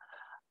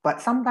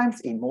 But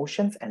sometimes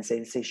emotions and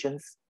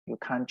sensations, you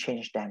can't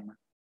change them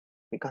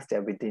because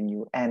they're within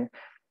you. And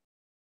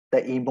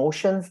the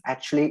emotions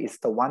actually is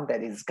the one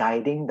that is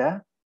guiding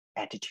the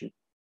attitude.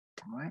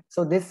 All right.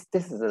 So this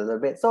is a little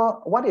bit.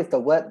 So what is the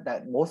word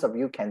that most of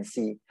you can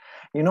see?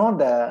 You know,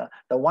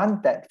 the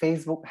one that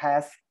Facebook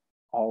has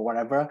or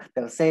whatever,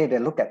 they'll say, they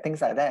look at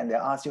things like that and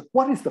they'll ask you,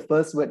 what is the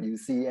first word you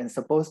see? And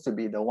supposed to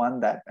be the one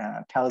that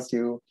tells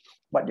you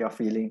what you're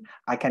feeling.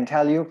 I can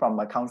tell you from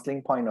a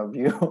counseling point of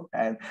view,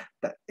 and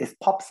that it's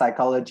pop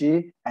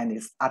psychology and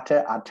it's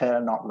utter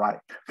not right.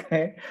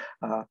 Okay,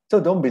 so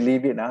don't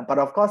believe it. But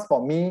of course,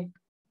 for me,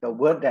 the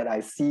word that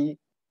I see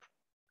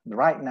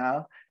right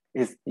now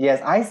is,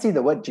 yes, I see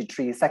the word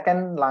jittery,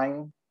 second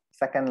line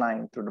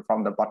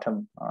from the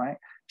bottom. All right,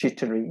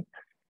 jittery.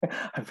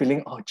 I'm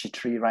feeling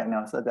jittery right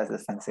now. So that's the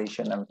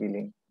sensation I'm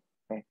feeling.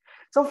 Okay.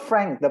 So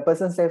Frank, the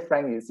person said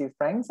Frank, you see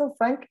Frank. So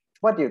Frank,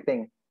 what do you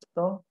think?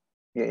 So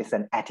yeah, it's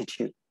an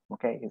attitude.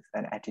 Okay, it's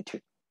an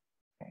attitude.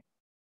 Okay.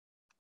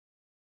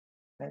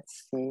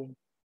 Let's see.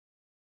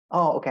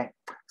 Oh, okay.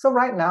 So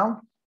right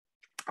now,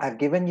 I've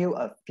given you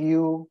a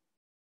few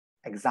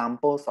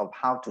examples of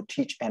how to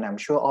teach, and I'm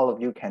sure all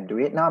of you can do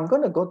it. Now I'm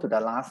going to go to the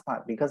last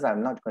part because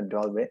I'm not going to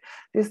dwell with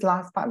this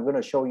last part. I'm going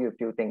to show you a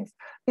few things.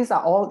 These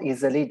are all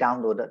easily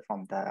downloaded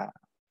from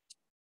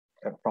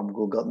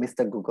Google,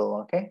 Mr.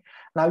 Google. Okay.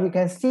 Now you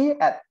can see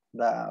at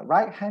the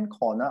right hand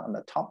corner on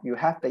the top, you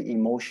have the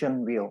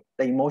emotion wheel.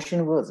 The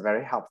emotion wheel is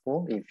very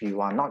helpful. If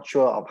you are not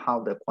sure of how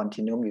the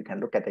continuum, you can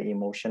look at the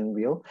emotion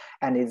wheel,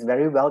 and it's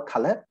very well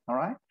colored. All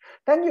right.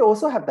 Then you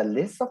also have the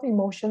list of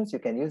emotions. You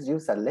can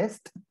use a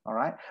list. All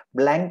right.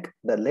 Blank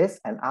the list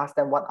and ask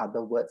them what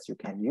other words you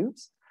can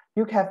use.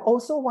 You have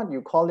also what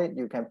you call it,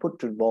 you can put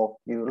to both.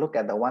 You look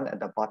at the one at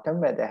the bottom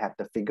where they have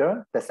the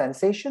figure, the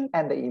sensation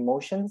and the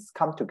emotions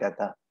come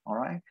together. All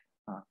right.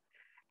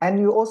 And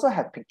you also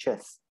have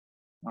pictures.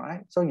 All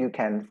right. So you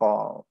can,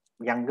 for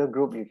younger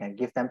group, you can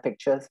give them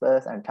pictures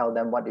first and tell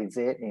them what is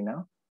it,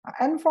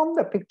 And from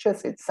the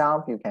pictures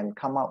itself, you can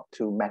come up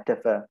to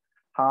metaphor.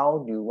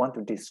 How do you want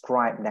to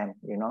describe them,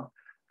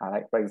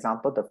 Like, for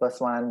example, the first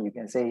one, you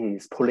can say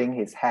he's pulling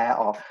his hair,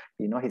 or,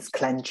 he's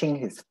clenching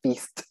his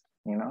fist,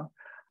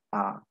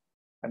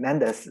 And then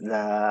there's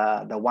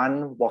the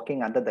one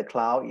walking under the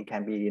cloud. It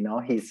can be,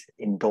 he's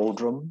in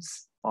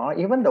doldrums, or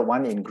even the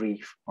one in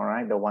grief. All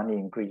right, the one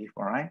in grief.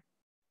 All right.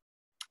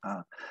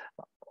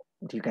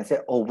 You can say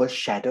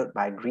overshadowed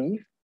by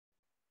grief.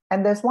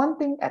 And there's one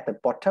thing at the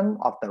bottom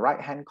of the right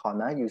hand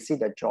corner. You see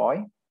the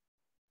joy.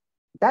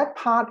 That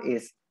part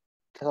is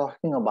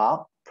talking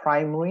about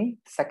primary,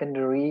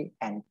 secondary,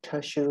 and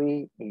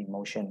tertiary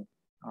emotion.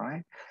 All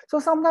right. So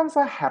sometimes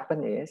what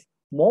happens is,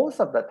 most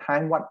of the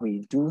time, what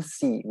we do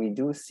see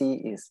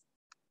is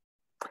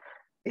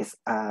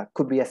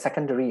could be a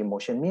secondary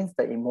emotion, means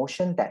the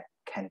emotion that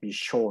can be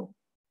shown,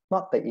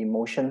 not the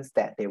emotions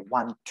that they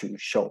want to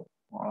show.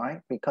 All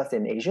right, because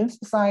in Asian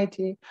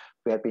society,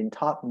 we have been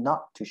taught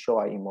not to show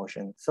our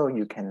emotions. So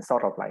you can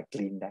sort of like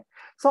glean that.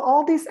 So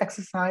all this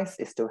exercise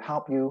is to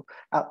help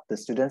the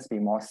students be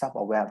more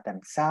self-aware of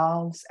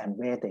themselves and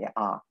where they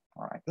are.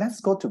 All right,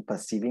 let's go to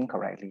perceiving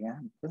correctly. Yeah,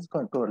 let's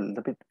go a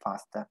little bit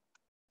faster.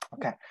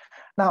 Okay,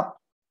 now,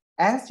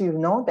 as you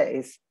know, there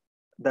is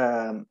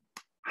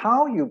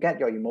how you get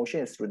your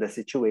emotions through the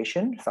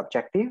situation,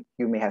 subjective.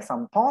 You may have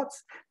some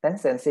thoughts, then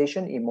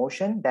sensation,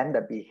 emotion, then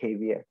the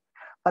behavior.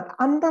 But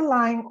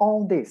underlying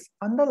all this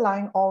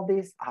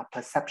are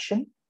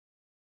perception,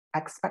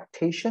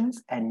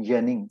 expectations, and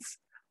yearnings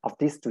of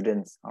these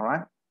students. All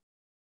right.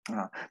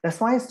 That's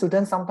why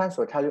students sometimes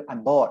will tell you,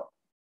 I'm bored.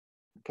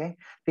 Okay,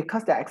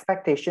 because their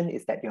expectation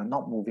is that you're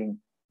not moving.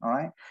 All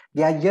right,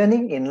 their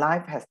yearning in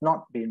life has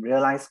not been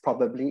realized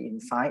probably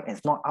inside.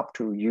 It's not up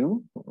to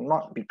you,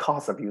 not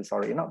because of you,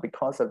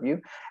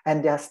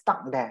 and they're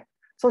stuck there.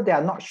 So they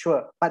are not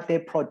sure, but they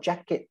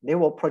project it. They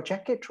will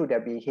project it through their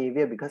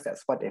behavior because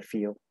that's what they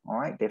feel. All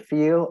right, they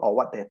feel or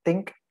what they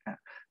think.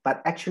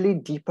 But actually,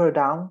 deeper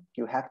down,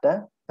 you have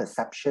the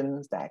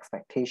perceptions, the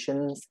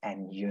expectations,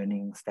 and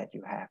yearnings that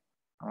you have.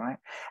 All right,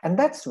 and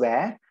that's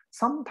where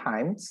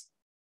sometimes,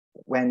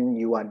 when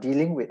you are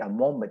dealing with a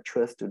more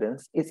mature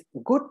students, it's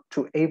good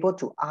to able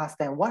to ask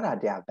them what are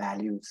their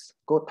values.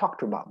 Go talk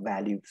about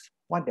values,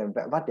 what they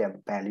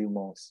value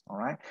most. All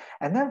right,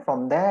 and then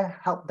from there,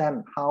 help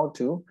them how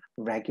to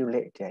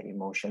regulate their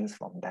emotions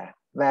from there.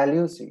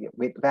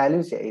 With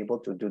values, you're able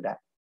to do that.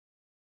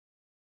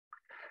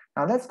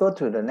 Now let's go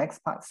to the next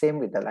part. Same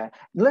with the line.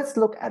 Let's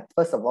look at,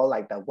 first of all,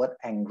 like the word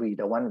angry,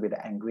 the one with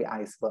the angry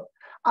iceberg.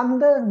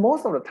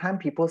 Most of the time,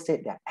 people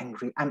say they're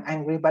angry. I'm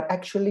angry, but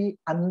actually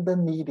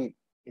underneath it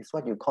is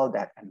what you call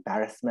that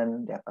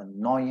embarrassment, their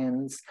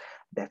annoyance,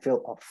 they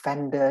feel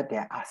offended, they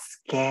are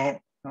scared.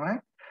 All right.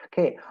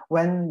 Okay.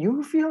 When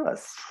you feel a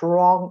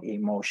strong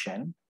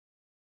emotion,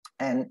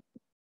 and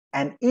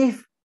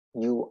if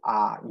you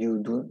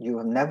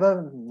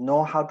never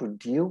know how to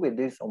deal with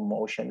these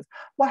emotions,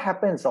 what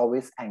happens is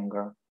always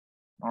anger.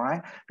 All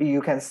right,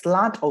 you can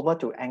slant over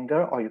to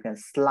anger, or you can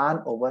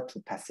slant over to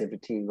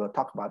passivity. We'll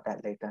talk about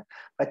that later.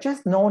 But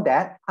just know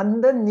that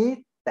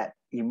underneath that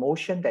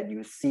emotion that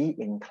you see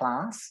in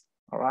class,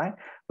 all right,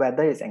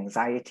 whether it's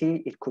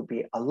anxiety, it could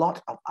be a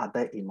lot of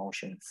other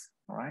emotions.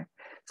 All right,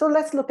 so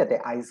let's look at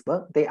the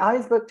iceberg. The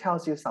iceberg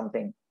tells you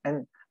something,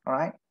 and all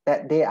right,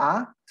 that they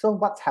are. So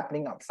what's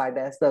happening outside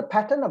there? The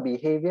pattern of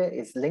behavior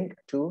is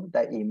linked to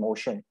the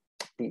emotion.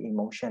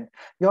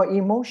 Your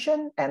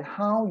emotion and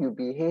how you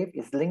behave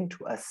is linked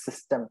to a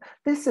system.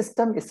 This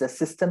system is a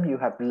system you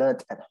have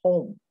learned at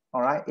home.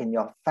 all right, in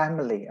your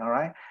family, all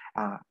right,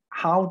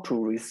 how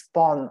to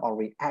respond or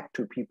react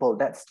to people.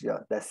 That's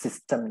the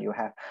system you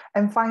have.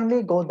 And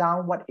finally, go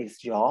down, what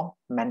is your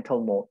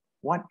mental mode?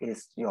 What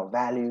is your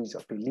values,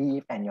 your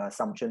belief, and your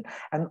assumption?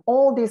 And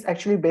all these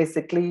actually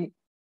basically,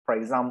 for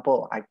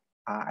example,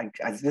 I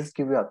just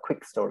give you a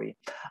quick story.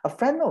 A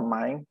friend of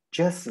mine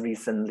just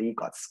recently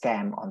got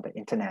scammed on the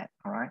internet,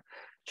 all right?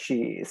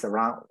 She is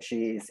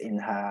in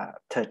her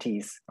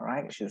 30s, all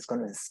right? She's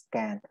going to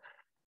scam.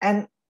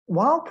 And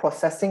while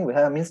processing with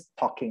her, means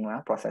talking,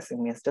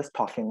 processing means just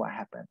talking what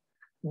happened.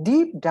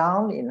 Deep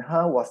down in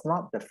her was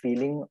not the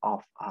feeling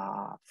of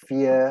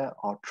fear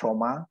or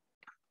trauma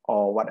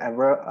or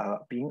whatever,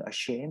 being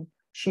ashamed.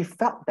 She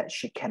felt that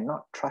she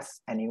cannot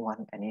trust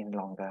anyone any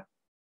longer.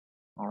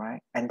 All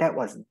right. And that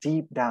was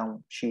deep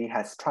down. She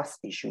has trust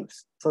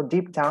issues. So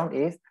deep down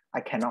is, I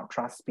cannot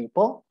trust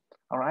people.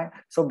 All right.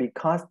 So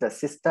because the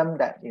system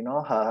that,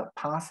 her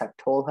past have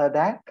told her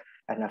that,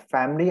 and her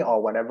family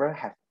or whatever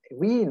have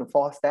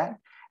reinforced that.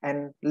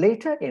 And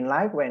later in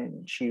life,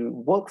 when she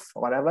works,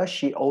 whatever,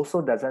 she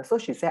also doesn't. So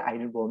she said,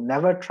 I will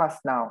never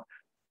trust now.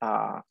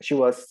 She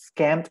was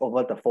scammed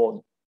over the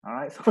phone. All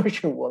right. So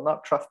she will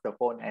not trust the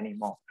phone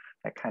anymore.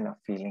 That kind of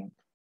feeling.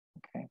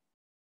 Okay.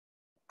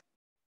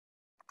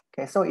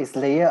 Okay, so it's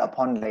layer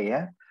upon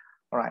layer.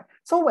 All right.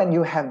 So when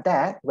you have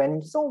that,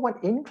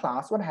 in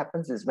class, what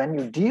happens is when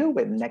you deal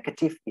with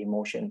negative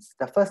emotions,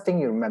 the first thing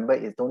you remember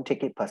is don't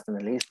take it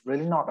personally. It's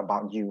really not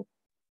about you,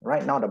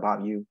 right? Not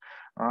about you.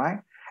 All right.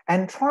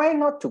 And try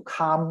not to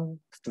calm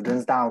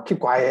students down.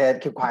 Keep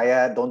quiet,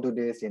 don't do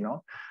this,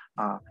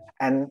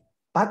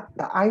 But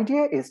the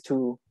idea is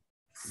to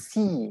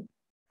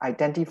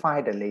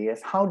identify the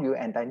layers. How do you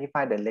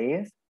identify the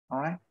layers? All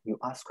right, you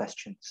ask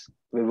questions.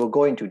 We will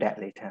go into that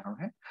later,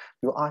 okay?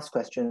 You ask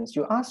questions,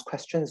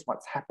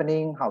 what's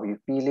happening, how are you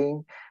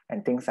feeling,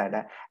 and things like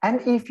that.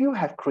 And if you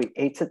have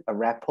created a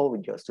rapport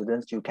with your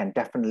students, you can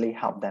definitely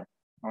help them,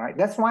 all right?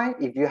 That's why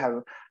if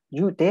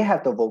they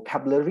have the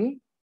vocabulary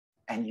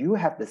and you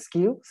have the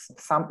skills,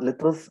 some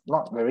little,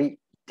 not very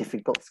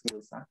difficult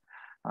skills.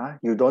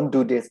 You don't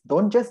do this,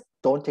 don't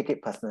take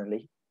it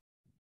personally.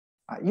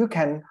 You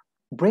can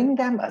bring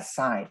them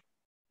aside,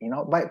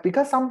 but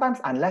because sometimes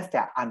unless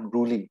they're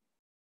unruly,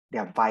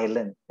 they're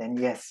violent, then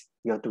yes,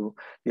 you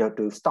have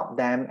to stop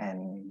them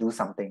and do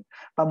something.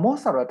 But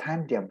most of the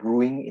time they're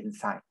brewing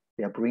inside.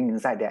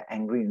 They're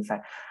angry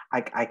inside.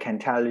 I can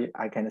tell you,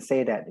 I can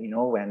say that,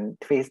 when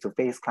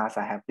face-to-face class,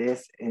 I have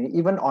this, and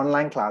even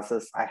online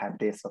classes, I have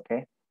this,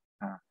 okay?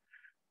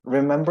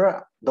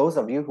 Remember, those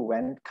of you who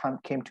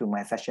came to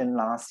my session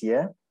last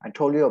year, I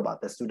told you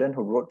about the student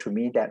who wrote to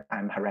me that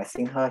I'm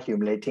harassing her,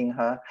 humiliating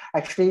her.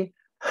 Actually,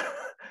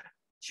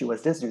 she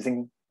was just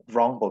using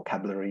wrong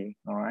vocabulary,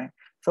 all right?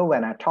 So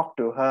when I talked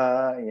to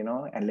her,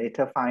 and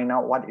later find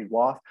out what it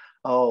was,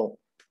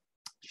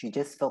 she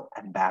just felt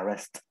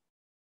embarrassed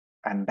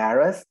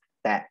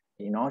that,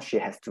 she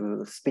has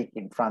to speak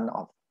in front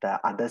of the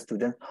other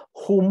students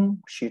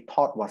whom she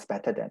thought was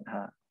better than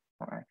her,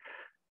 all right?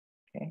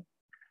 Okay.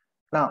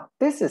 Now,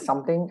 this is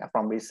something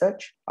from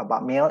research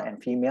about male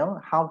and female,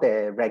 how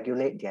they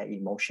regulate their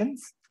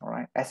emotions, all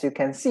right? As you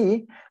can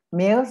see,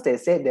 males, they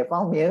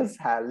found males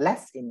have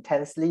less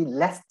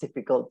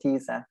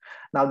difficulties.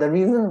 Now, the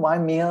reason why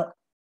male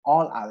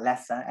all are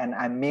lesser, and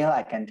I'm male,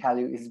 I can tell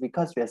you, is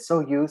because we are so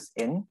used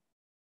in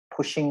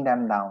pushing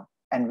them down,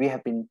 and we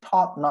have been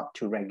taught not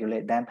to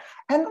regulate them.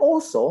 And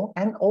also,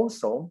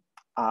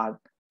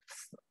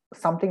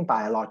 something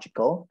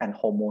biological and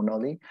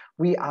hormonally,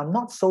 we are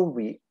not so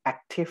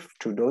reactive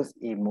to those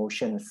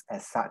emotions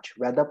as such,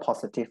 whether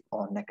positive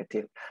or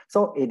negative.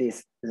 So it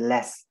is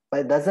less, but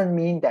it doesn't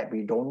mean that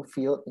we don't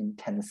feel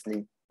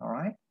intensely, all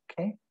right?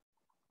 Okay.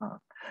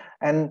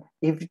 And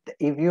if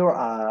you're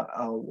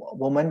a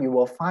woman, you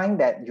will find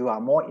that you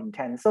are more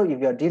intense. So if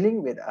you're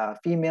dealing with a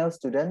female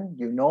student,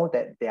 you know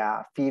that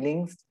their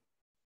feelings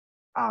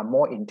are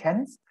more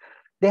intense.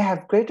 They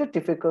have greater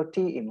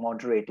difficulty in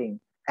moderating.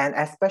 And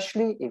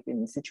especially if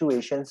in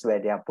situations where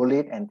they are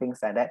bullied and things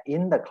like that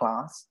in the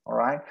class, all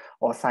right,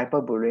 or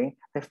cyberbullying,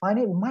 they find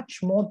it much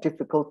more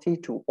difficulty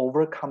to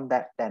overcome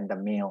that than the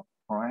male,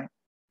 all right?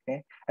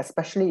 Okay,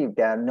 especially if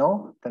there are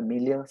no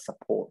familiar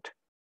support.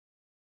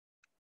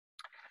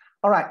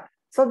 All right,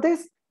 so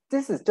this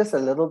is just a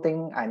little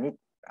thing I need.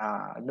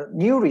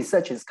 New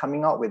research is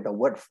coming out with the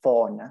word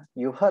fawn.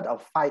 You heard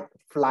of fight,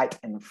 flight,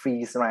 and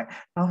freeze, right?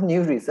 Now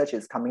new research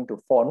is coming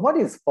to fawn. What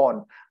is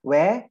fawn?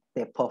 Where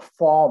they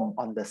perform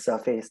on the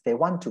surface. They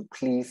want to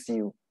please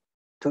you,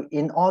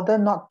 in order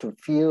not to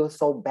feel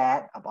so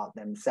bad about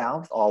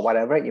themselves or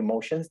whatever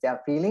emotions they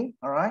are feeling,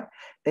 all right?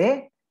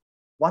 They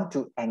want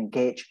to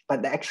engage,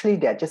 but actually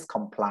they're just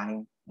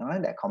complying. All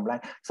right, they're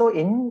complying. So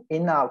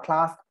in our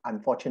class,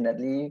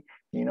 unfortunately,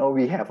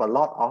 we have a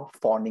lot of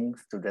fawning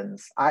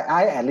students.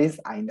 At least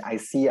I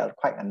see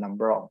quite a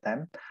number of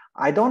them.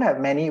 I don't have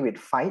many with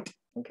fight,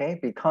 okay,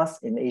 because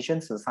in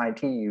Asian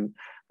society,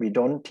 we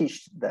don't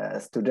teach the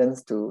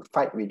students to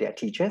fight with their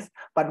teachers,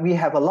 but we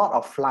have a lot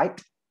of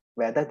flight.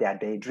 whether they are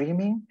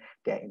daydreaming,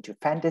 they're into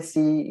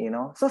fantasy, you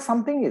know. So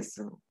something is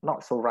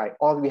not so right.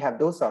 Or we have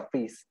those who are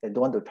freeze, they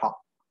don't want to talk.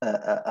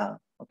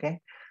 Okay.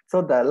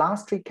 So the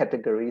last three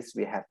categories,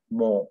 we have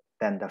more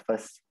than the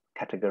first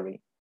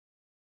category.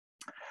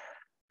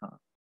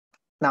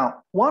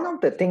 Now, one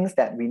of the things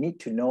that we need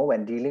to know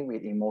when dealing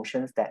with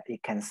emotions that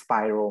it can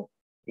spiral.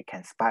 It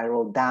can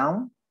spiral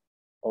down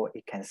or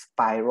it can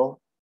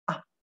spiral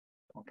up.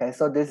 Okay,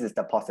 so this is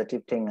the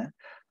positive thing.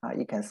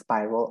 It can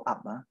spiral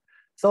up.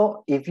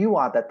 So if you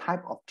are the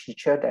type of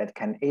teacher that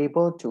can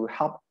able to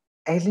help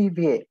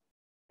alleviate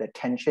the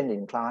tension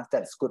in class,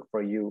 that's good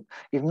for you.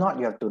 If not,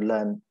 you have to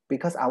learn,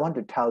 because I want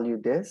to tell you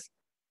this.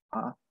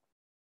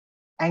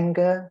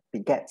 Anger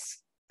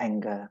begets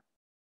anger.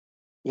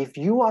 If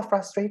you are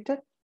frustrated,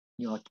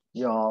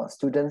 your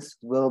students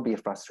will be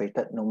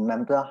frustrated no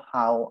matter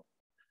how,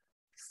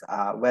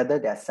 whether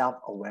they're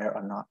self-aware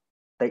or not.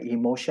 The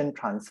emotion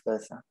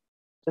transfers.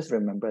 Just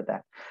remember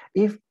that.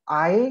 If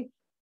I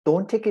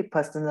don't take it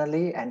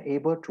personally and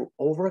able to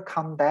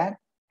overcome that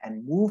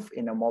and move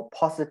in a more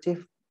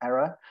positive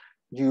era,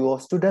 your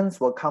students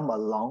will come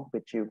along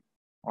with you.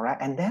 All right.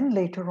 And then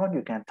later on,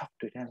 you can talk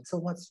to them. So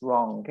what's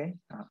wrong? Okay.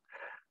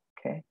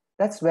 Okay.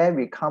 That's where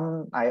we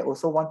come. I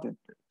also want to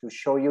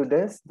show you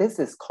this. This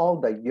is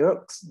called the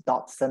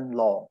Yerkes-Dodson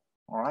law.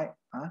 All right.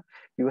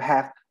 You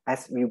have,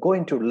 as you go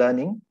into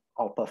learning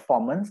or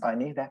performance or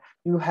any of that,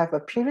 you have a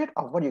period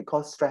of what you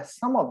call stress.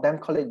 Some of them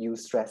call it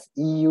eustress,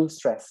 EU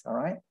stress. All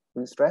right.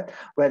 Stress,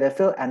 where they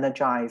feel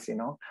energized, you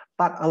know,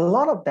 but a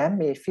lot of them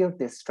may feel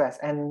distressed,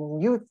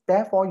 and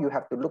therefore you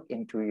have to look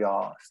into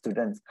your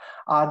students.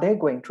 Are they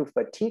going through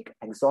fatigue,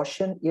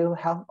 exhaustion, ill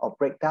health, or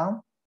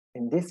breakdown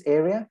in this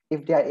area?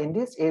 If they are in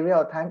this area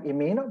of time, it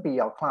may not be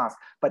your class,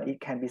 but it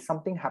can be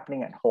something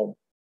happening at home.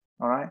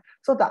 All right.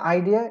 So the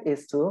idea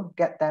is to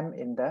get them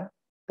in the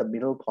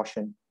middle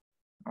portion.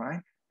 All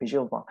right.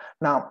 Visual part.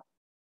 Now,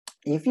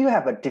 if you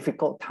have a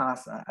difficult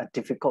task,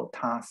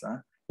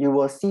 you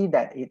will see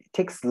that it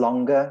takes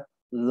longer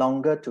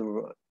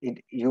to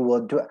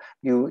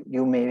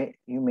you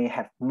may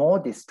have more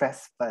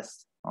distress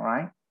first. All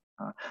right.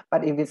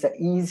 But if it's an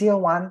easier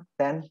one,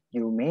 then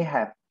you may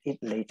have it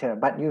later,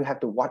 but you have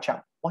to watch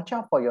out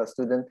for your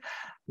student.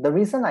 The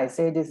reason I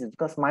say this is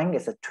because mine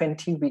is a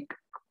 20-week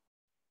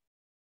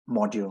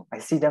module. I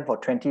see them for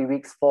 20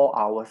 weeks, 4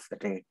 hours a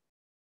day.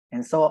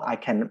 And so I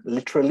can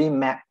literally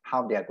map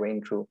how they are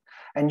going through.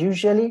 And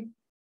usually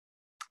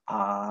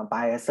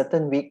by a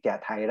certain week,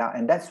 they're tired out.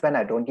 And that's when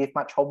I don't give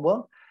much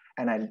homework,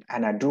 and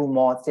I do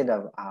more instead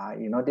of,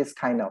 this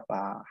kind of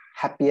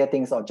happier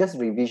things, or just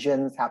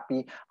revisions,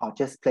 happy, or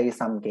just play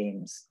some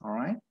games. All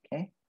right.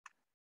 Okay.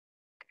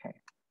 Okay.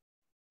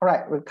 All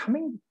right. We're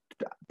coming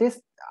to this.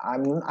 I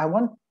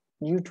want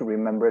you to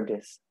remember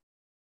this.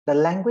 The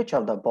language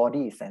of the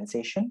body is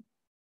sensation.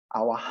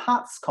 Our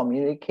hearts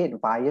communicate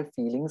via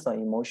feelings or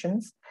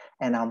emotions,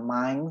 and our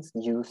minds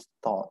use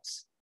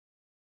thoughts.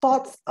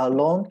 Thoughts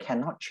alone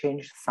cannot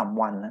change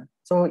someone.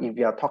 So if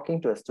you're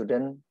talking to a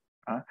student,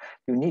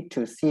 you need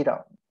to see it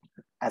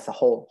as a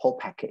whole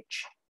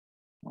package.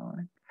 All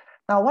right.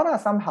 Now, what are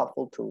some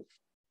helpful tools?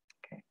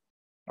 Okay.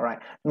 All right.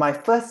 My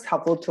first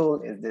helpful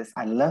tool is this.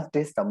 I love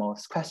this the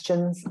most.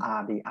 Questions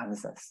are the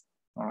answers.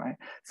 All right.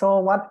 So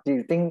what do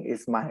you think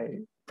is my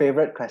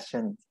favorite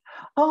question?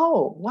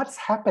 Oh, what's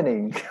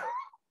happening?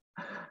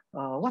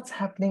 What's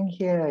happening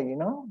here? You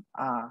know?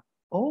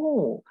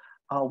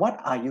 What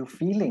are you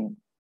feeling?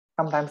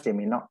 Sometimes they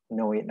may not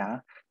know it.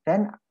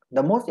 Then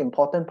the most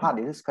important part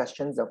is this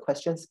questions. The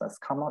questions must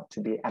come out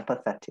to be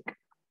empathetic.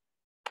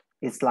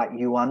 It's like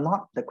you are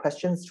not, the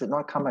questions should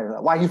not come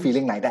out, why are you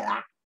feeling like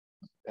that?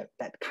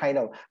 That kind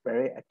of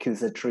very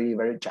accusatory,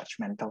 very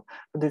judgmental.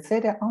 But they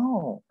say that,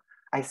 oh,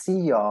 I see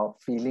you're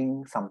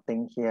feeling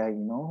something here,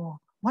 you know,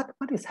 what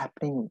is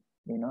happening,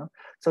 you know?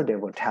 So they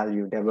will tell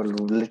you, they will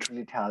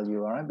literally tell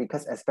you, all right?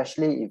 Because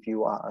especially if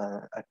you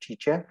are a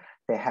teacher,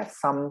 they have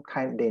some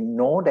kind, they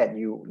know that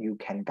you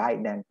can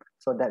guide them.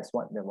 So that's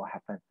what will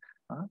happen.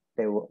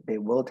 They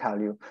will tell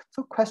you.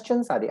 So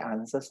questions are the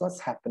answers. What's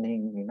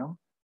happening, you know?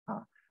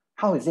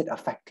 How is it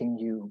affecting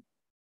you?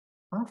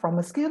 From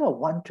a scale of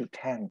 1 to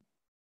 10,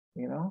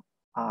 you know,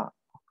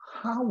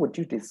 how would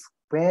you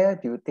where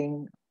do you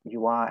think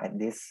you are at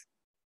this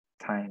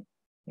time,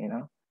 you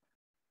know?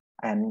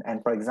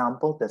 And for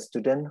example, the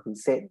student who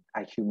said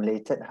I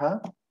humiliated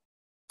her,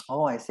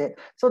 I said,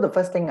 so the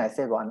first thing I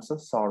said, well, I'm so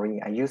sorry.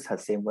 I used her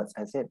same words.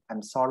 I said,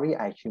 I'm sorry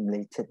I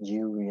humiliated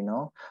you, you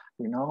know,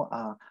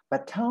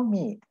 but tell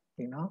me,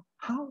 you know,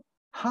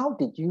 how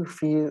did you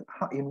feel?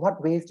 In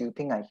what ways do you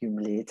think I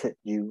humiliated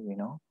you, you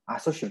know?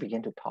 So she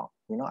began to talk,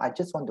 you know, I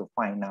just want to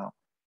find out,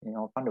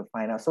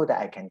 so that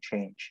I can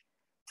change.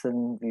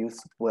 Some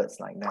use words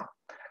like that.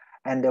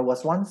 And there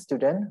was one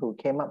student who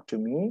came up to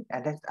me,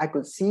 and then I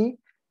could see,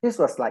 this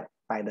was like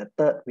by the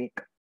 3rd week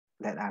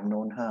that I've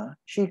known her.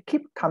 She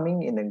kept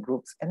coming in the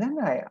groups. And then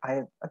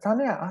I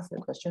suddenly I asked the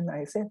question,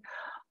 I said,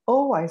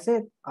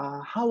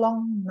 how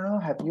long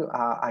now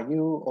are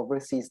you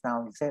overseas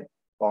now? He said,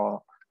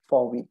 for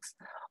 4 weeks.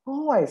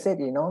 Oh, I said,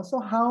 you know, so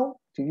how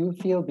do you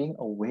feel being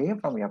away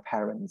from your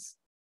parents?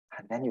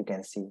 And then you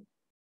can see.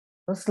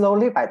 So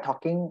slowly by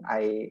talking,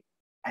 I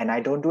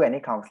don't do any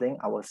counseling,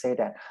 I will say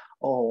that,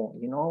 oh,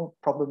 you know,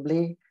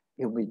 probably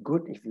it would be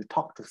good if you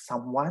talk to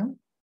someone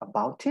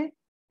about it.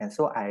 And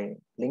so I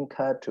link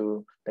her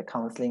to the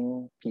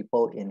counseling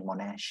people in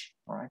Monash.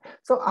 All right.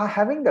 So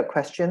having the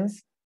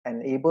questions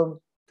and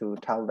able to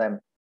tell them,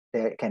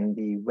 they can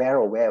be aware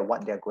of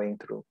what they're going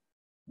through.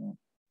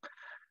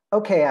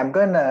 Okay, I'm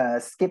gonna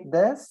skip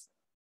this.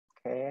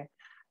 Okay,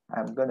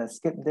 I'm gonna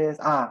skip this.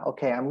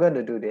 Okay, I'm going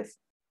to do this.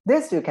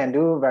 This you can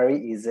do very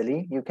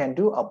easily. You can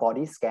do a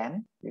body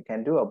scan. You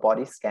can do a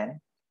body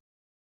scan.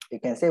 You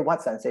can say,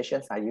 what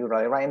sensations are you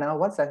right now?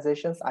 What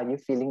sensations are you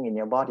feeling in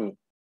your body?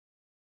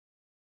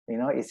 You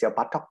know, is your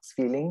buttocks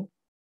feeling?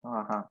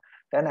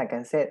 Then I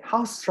can say,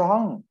 how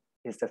strong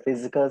is the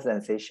physical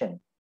sensation?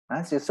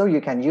 So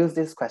you can use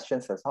these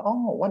questions as,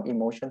 oh, what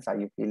emotions are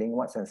you feeling?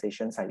 What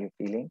sensations are you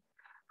feeling?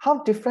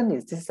 How different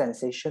is this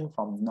sensation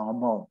from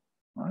normal?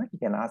 You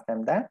can ask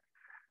them that.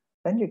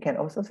 Then you can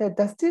also say,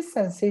 does this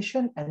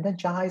sensation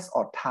energize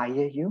or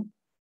tire you?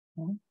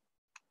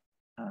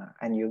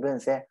 And you're going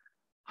to say,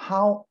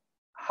 how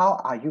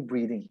are you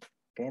breathing?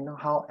 Okay, now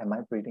how am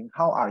I breathing?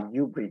 How are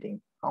you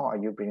breathing? How are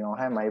you breathing? Or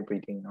how am I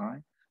breathing? All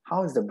right.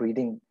 How is the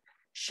breathing?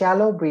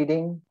 Shallow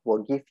breathing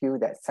will give you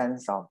that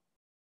sense of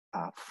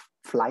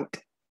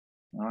flight.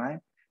 All right.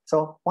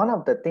 So one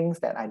of the things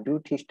that I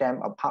do teach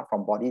them, apart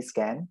from body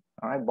scan,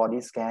 all right, body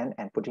scan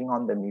and putting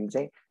on the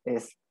music,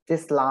 is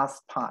this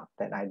last part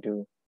that I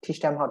do. Teach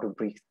them how to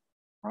breathe.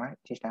 All right.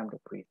 Teach them to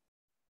breathe.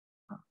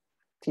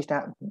 Teach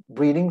them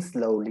breathing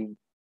slowly.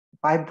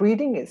 By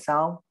breathing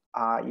itself,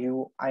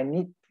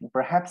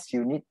 perhaps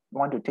you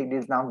want to take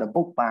this down, the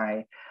book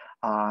by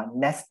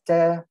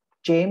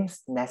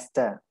James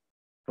Nestor,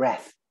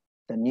 Breath,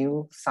 the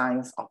New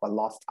Science of a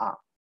Lost Art.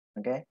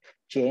 Okay,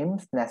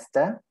 James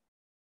Nestor,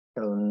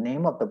 the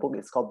name of the book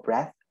is called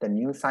Breath, the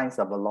New Science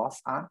of a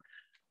Lost Art.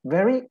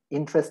 Very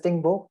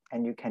interesting book,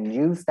 and you can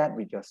use that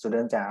with your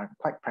students. There are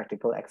quite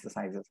practical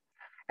exercises.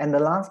 And the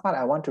last part,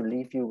 I want to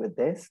leave you with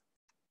this.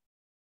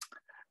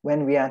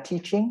 When we are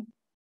teaching,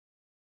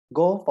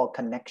 go for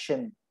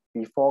connection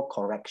before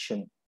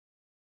correction,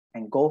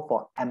 and go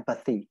for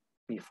empathy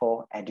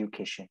before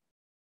education.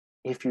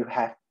 If you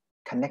have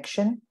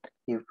connection,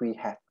 if we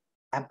have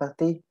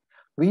empathy,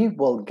 we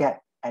will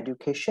get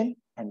education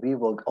and we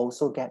will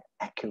also get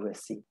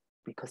accuracy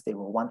because they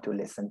will want to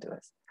listen to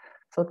us.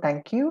 So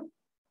thank you.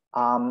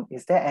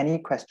 Is there any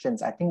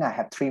questions? I think I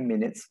have 3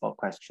 minutes for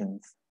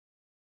questions.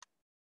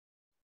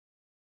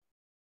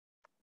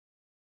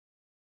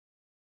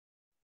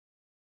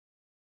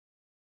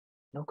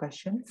 No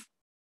questions?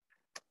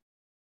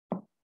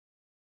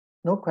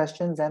 No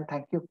questions, then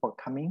thank you for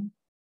coming.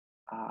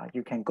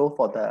 You can go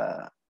for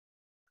the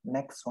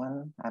next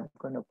one. I'm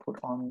going to put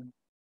on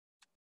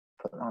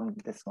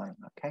this one,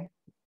 okay?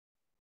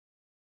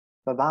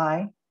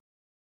 Bye-bye.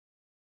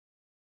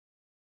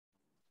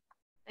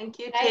 Thank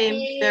you,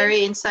 Tim.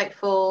 Very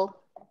insightful.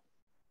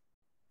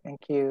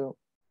 Thank you.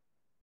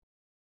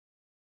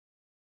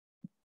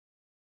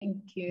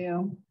 Thank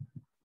you.